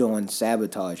just doing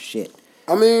sabotage shit.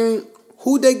 I mean,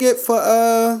 who'd they get for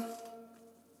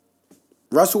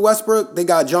Russell Westbrook? They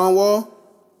got John Wall.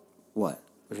 What?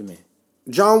 What do you mean?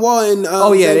 John Wall and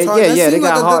they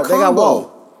got hard. They got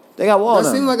Wall. They got Wall.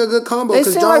 That seemed like a good combo. They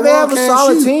seem like they have a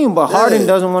solid team, but Harden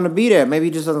doesn't want to be there. Maybe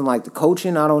he just doesn't like the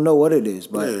coaching. I don't know what it is,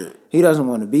 but he doesn't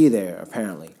want to be there,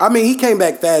 apparently. I mean, he came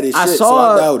back fat as shit, so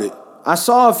I doubt it. I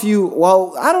saw a few.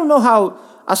 Well, I don't know how.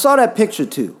 I saw that picture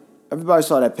too. Everybody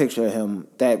saw that picture of him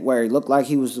where he looked like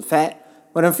he was fat.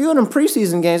 But in a few of them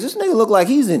preseason games, this nigga looked like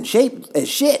he's in shape as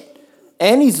shit,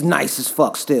 and he's nice as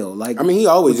fuck still. Like, I mean, he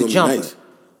always with the jumper. Nice.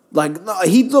 Like, no,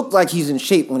 he looked like he's in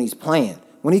shape when he's playing.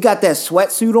 When he got that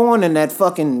sweatsuit on and that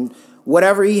fucking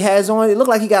whatever he has on, it looked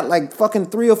like he got like fucking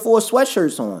 3 or 4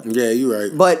 sweatshirts on. Yeah, you right.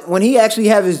 But when he actually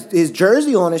have his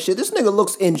jersey on and shit, this nigga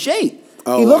looks in shape.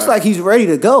 He looks like he's ready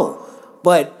to go.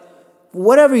 But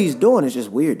whatever he's doing is just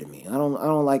weird to me. I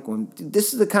don't like when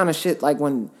this is the kind of shit like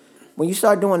when you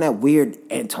start doing that weird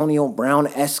Antonio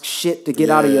Brown-esque shit to get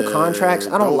out of your contracts.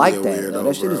 I don't like that. Weirdo,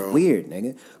 that shit is weird,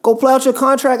 nigga. Go play out your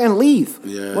contract and leave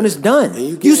when it's done.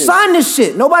 You signed this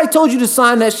shit. Nobody told you to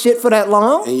sign that shit for that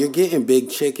long. And you're getting big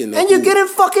chicken. And you're getting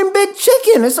fucking big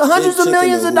chicken. It's hundreds of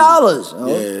millions of dollars.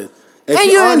 Yeah.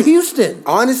 And you're in Houston.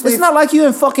 Honestly, it's not like you're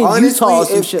in fucking Utah or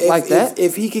some shit like that.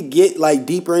 If he could get like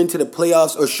deeper into the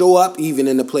playoffs or show up even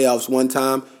in the playoffs one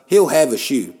time, he'll have a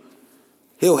shoe.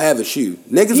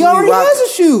 Niggas he already has a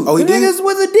shoe. Oh, he the nigga's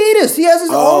with Adidas. He has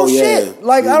his own shit.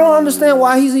 Like, I don't understand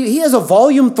why he has a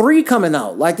volume 3 coming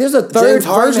out. Like, there's a third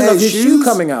version of his shoe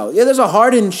coming out. Yeah, there's a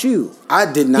Harden shoe. I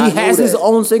did not know that. He has his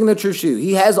own signature shoe.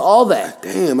 He has all that.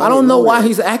 Damn, I don't know why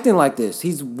he's acting like this.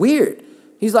 He's weird.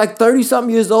 He's like 30-something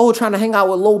years old trying to hang out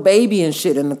with Lil Baby and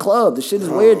shit in the club. The shit is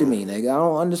weird to me, nigga. I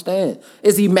don't understand.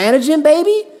 Is he managing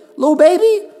Baby? Lil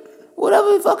Baby?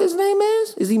 Whatever the fuck his name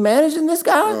is. Is he managing this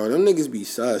guy? Bro, them niggas be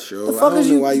sus, yo. The fuck is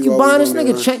you buying this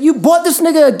nigga? You bought this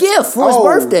nigga a gift for his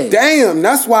birthday. Damn,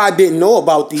 that's why I didn't know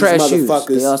about these trash motherfuckers.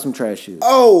 Shoes. They are some trash shoes.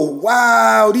 Oh,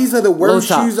 wow. These are the worst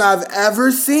shoes I've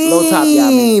ever seen. Low top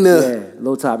Yamins. Yeah,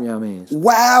 low top Yamins. Wowzers.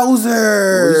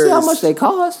 Well, you see how much they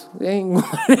cost? They ain't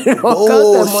cost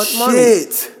that much money.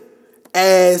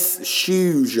 Ass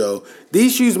shoes, yo.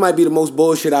 These shoes might be the most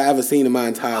bullshit I ever seen in my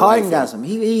entire life. Harden got some.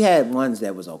 He had ones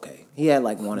that was okay. He had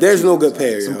like one. There's no good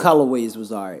pair. Some colorways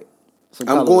was alright.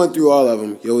 I'm going through all of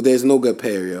them, yo. There's no good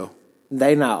pair, yo.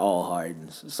 They not all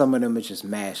Hardens. Some of them are just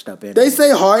mashed up in. They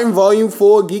say Harden Volume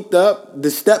 4 geeked up. The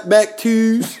step back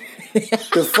 2s.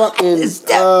 The fucking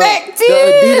step back 2s. The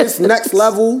Adidas Next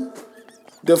Level.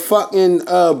 The fucking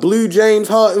Blue James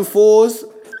Harden 4s.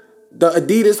 The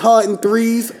Adidas Harden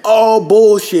 3s, all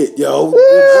bullshit, yo.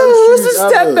 What's the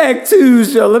step back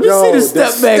 2s, yo? Let me see the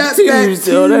step back 2s,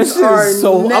 yo. That shit is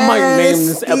so. I might name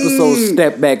this episode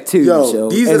Step Back 2s, yo.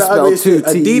 These are the other shit.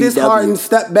 Adidas Harden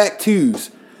Step Back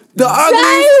 2s. The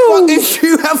ugliest fucking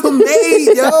shoe ever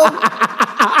made, yo.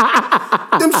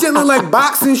 Them shit look like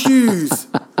boxing shoes.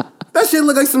 That shit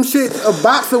look like some shit a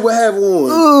boxer would have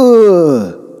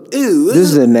on. Ew, this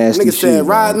is a nasty nigga shoe. Said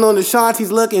riding on the Shanties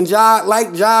looking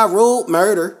like Ja Rule,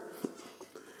 murder.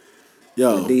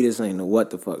 Yo, Adidas ain't know what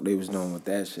the fuck they was doing with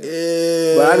that shit.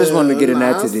 Yeah, but I just wanted to get in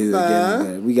that to do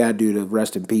again. We gotta do the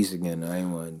rest in peace again. I ain't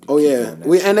want to. Oh yeah,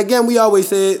 we always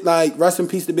said like rest in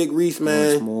peace to Big Reese,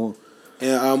 man.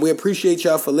 And we appreciate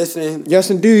y'all for listening. Yes,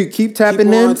 indeed. Keep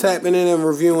tapping tapping in and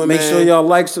reviewing. Make sure y'all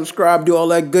like, subscribe, do all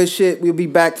that good shit. We'll be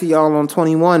back to y'all on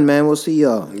 21, man. We'll see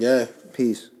y'all. Yeah,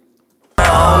 peace. They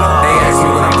ask me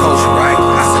what I'm coaching, right?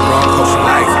 I said, bro, I'm coaching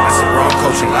life. I said, bro, I'm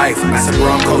coaching life. I said,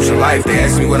 bro, I'm coaching life. They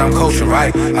ask me what I'm coaching,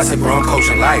 right? I said, bro, I'm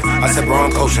coaching life. I said, bro,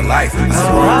 I'm coaching life. I said,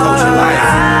 bro, I'm coaching life.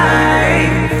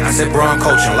 I said, bro, I'm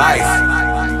coaching life.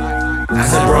 I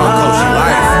said, bro, I'm coaching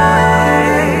life.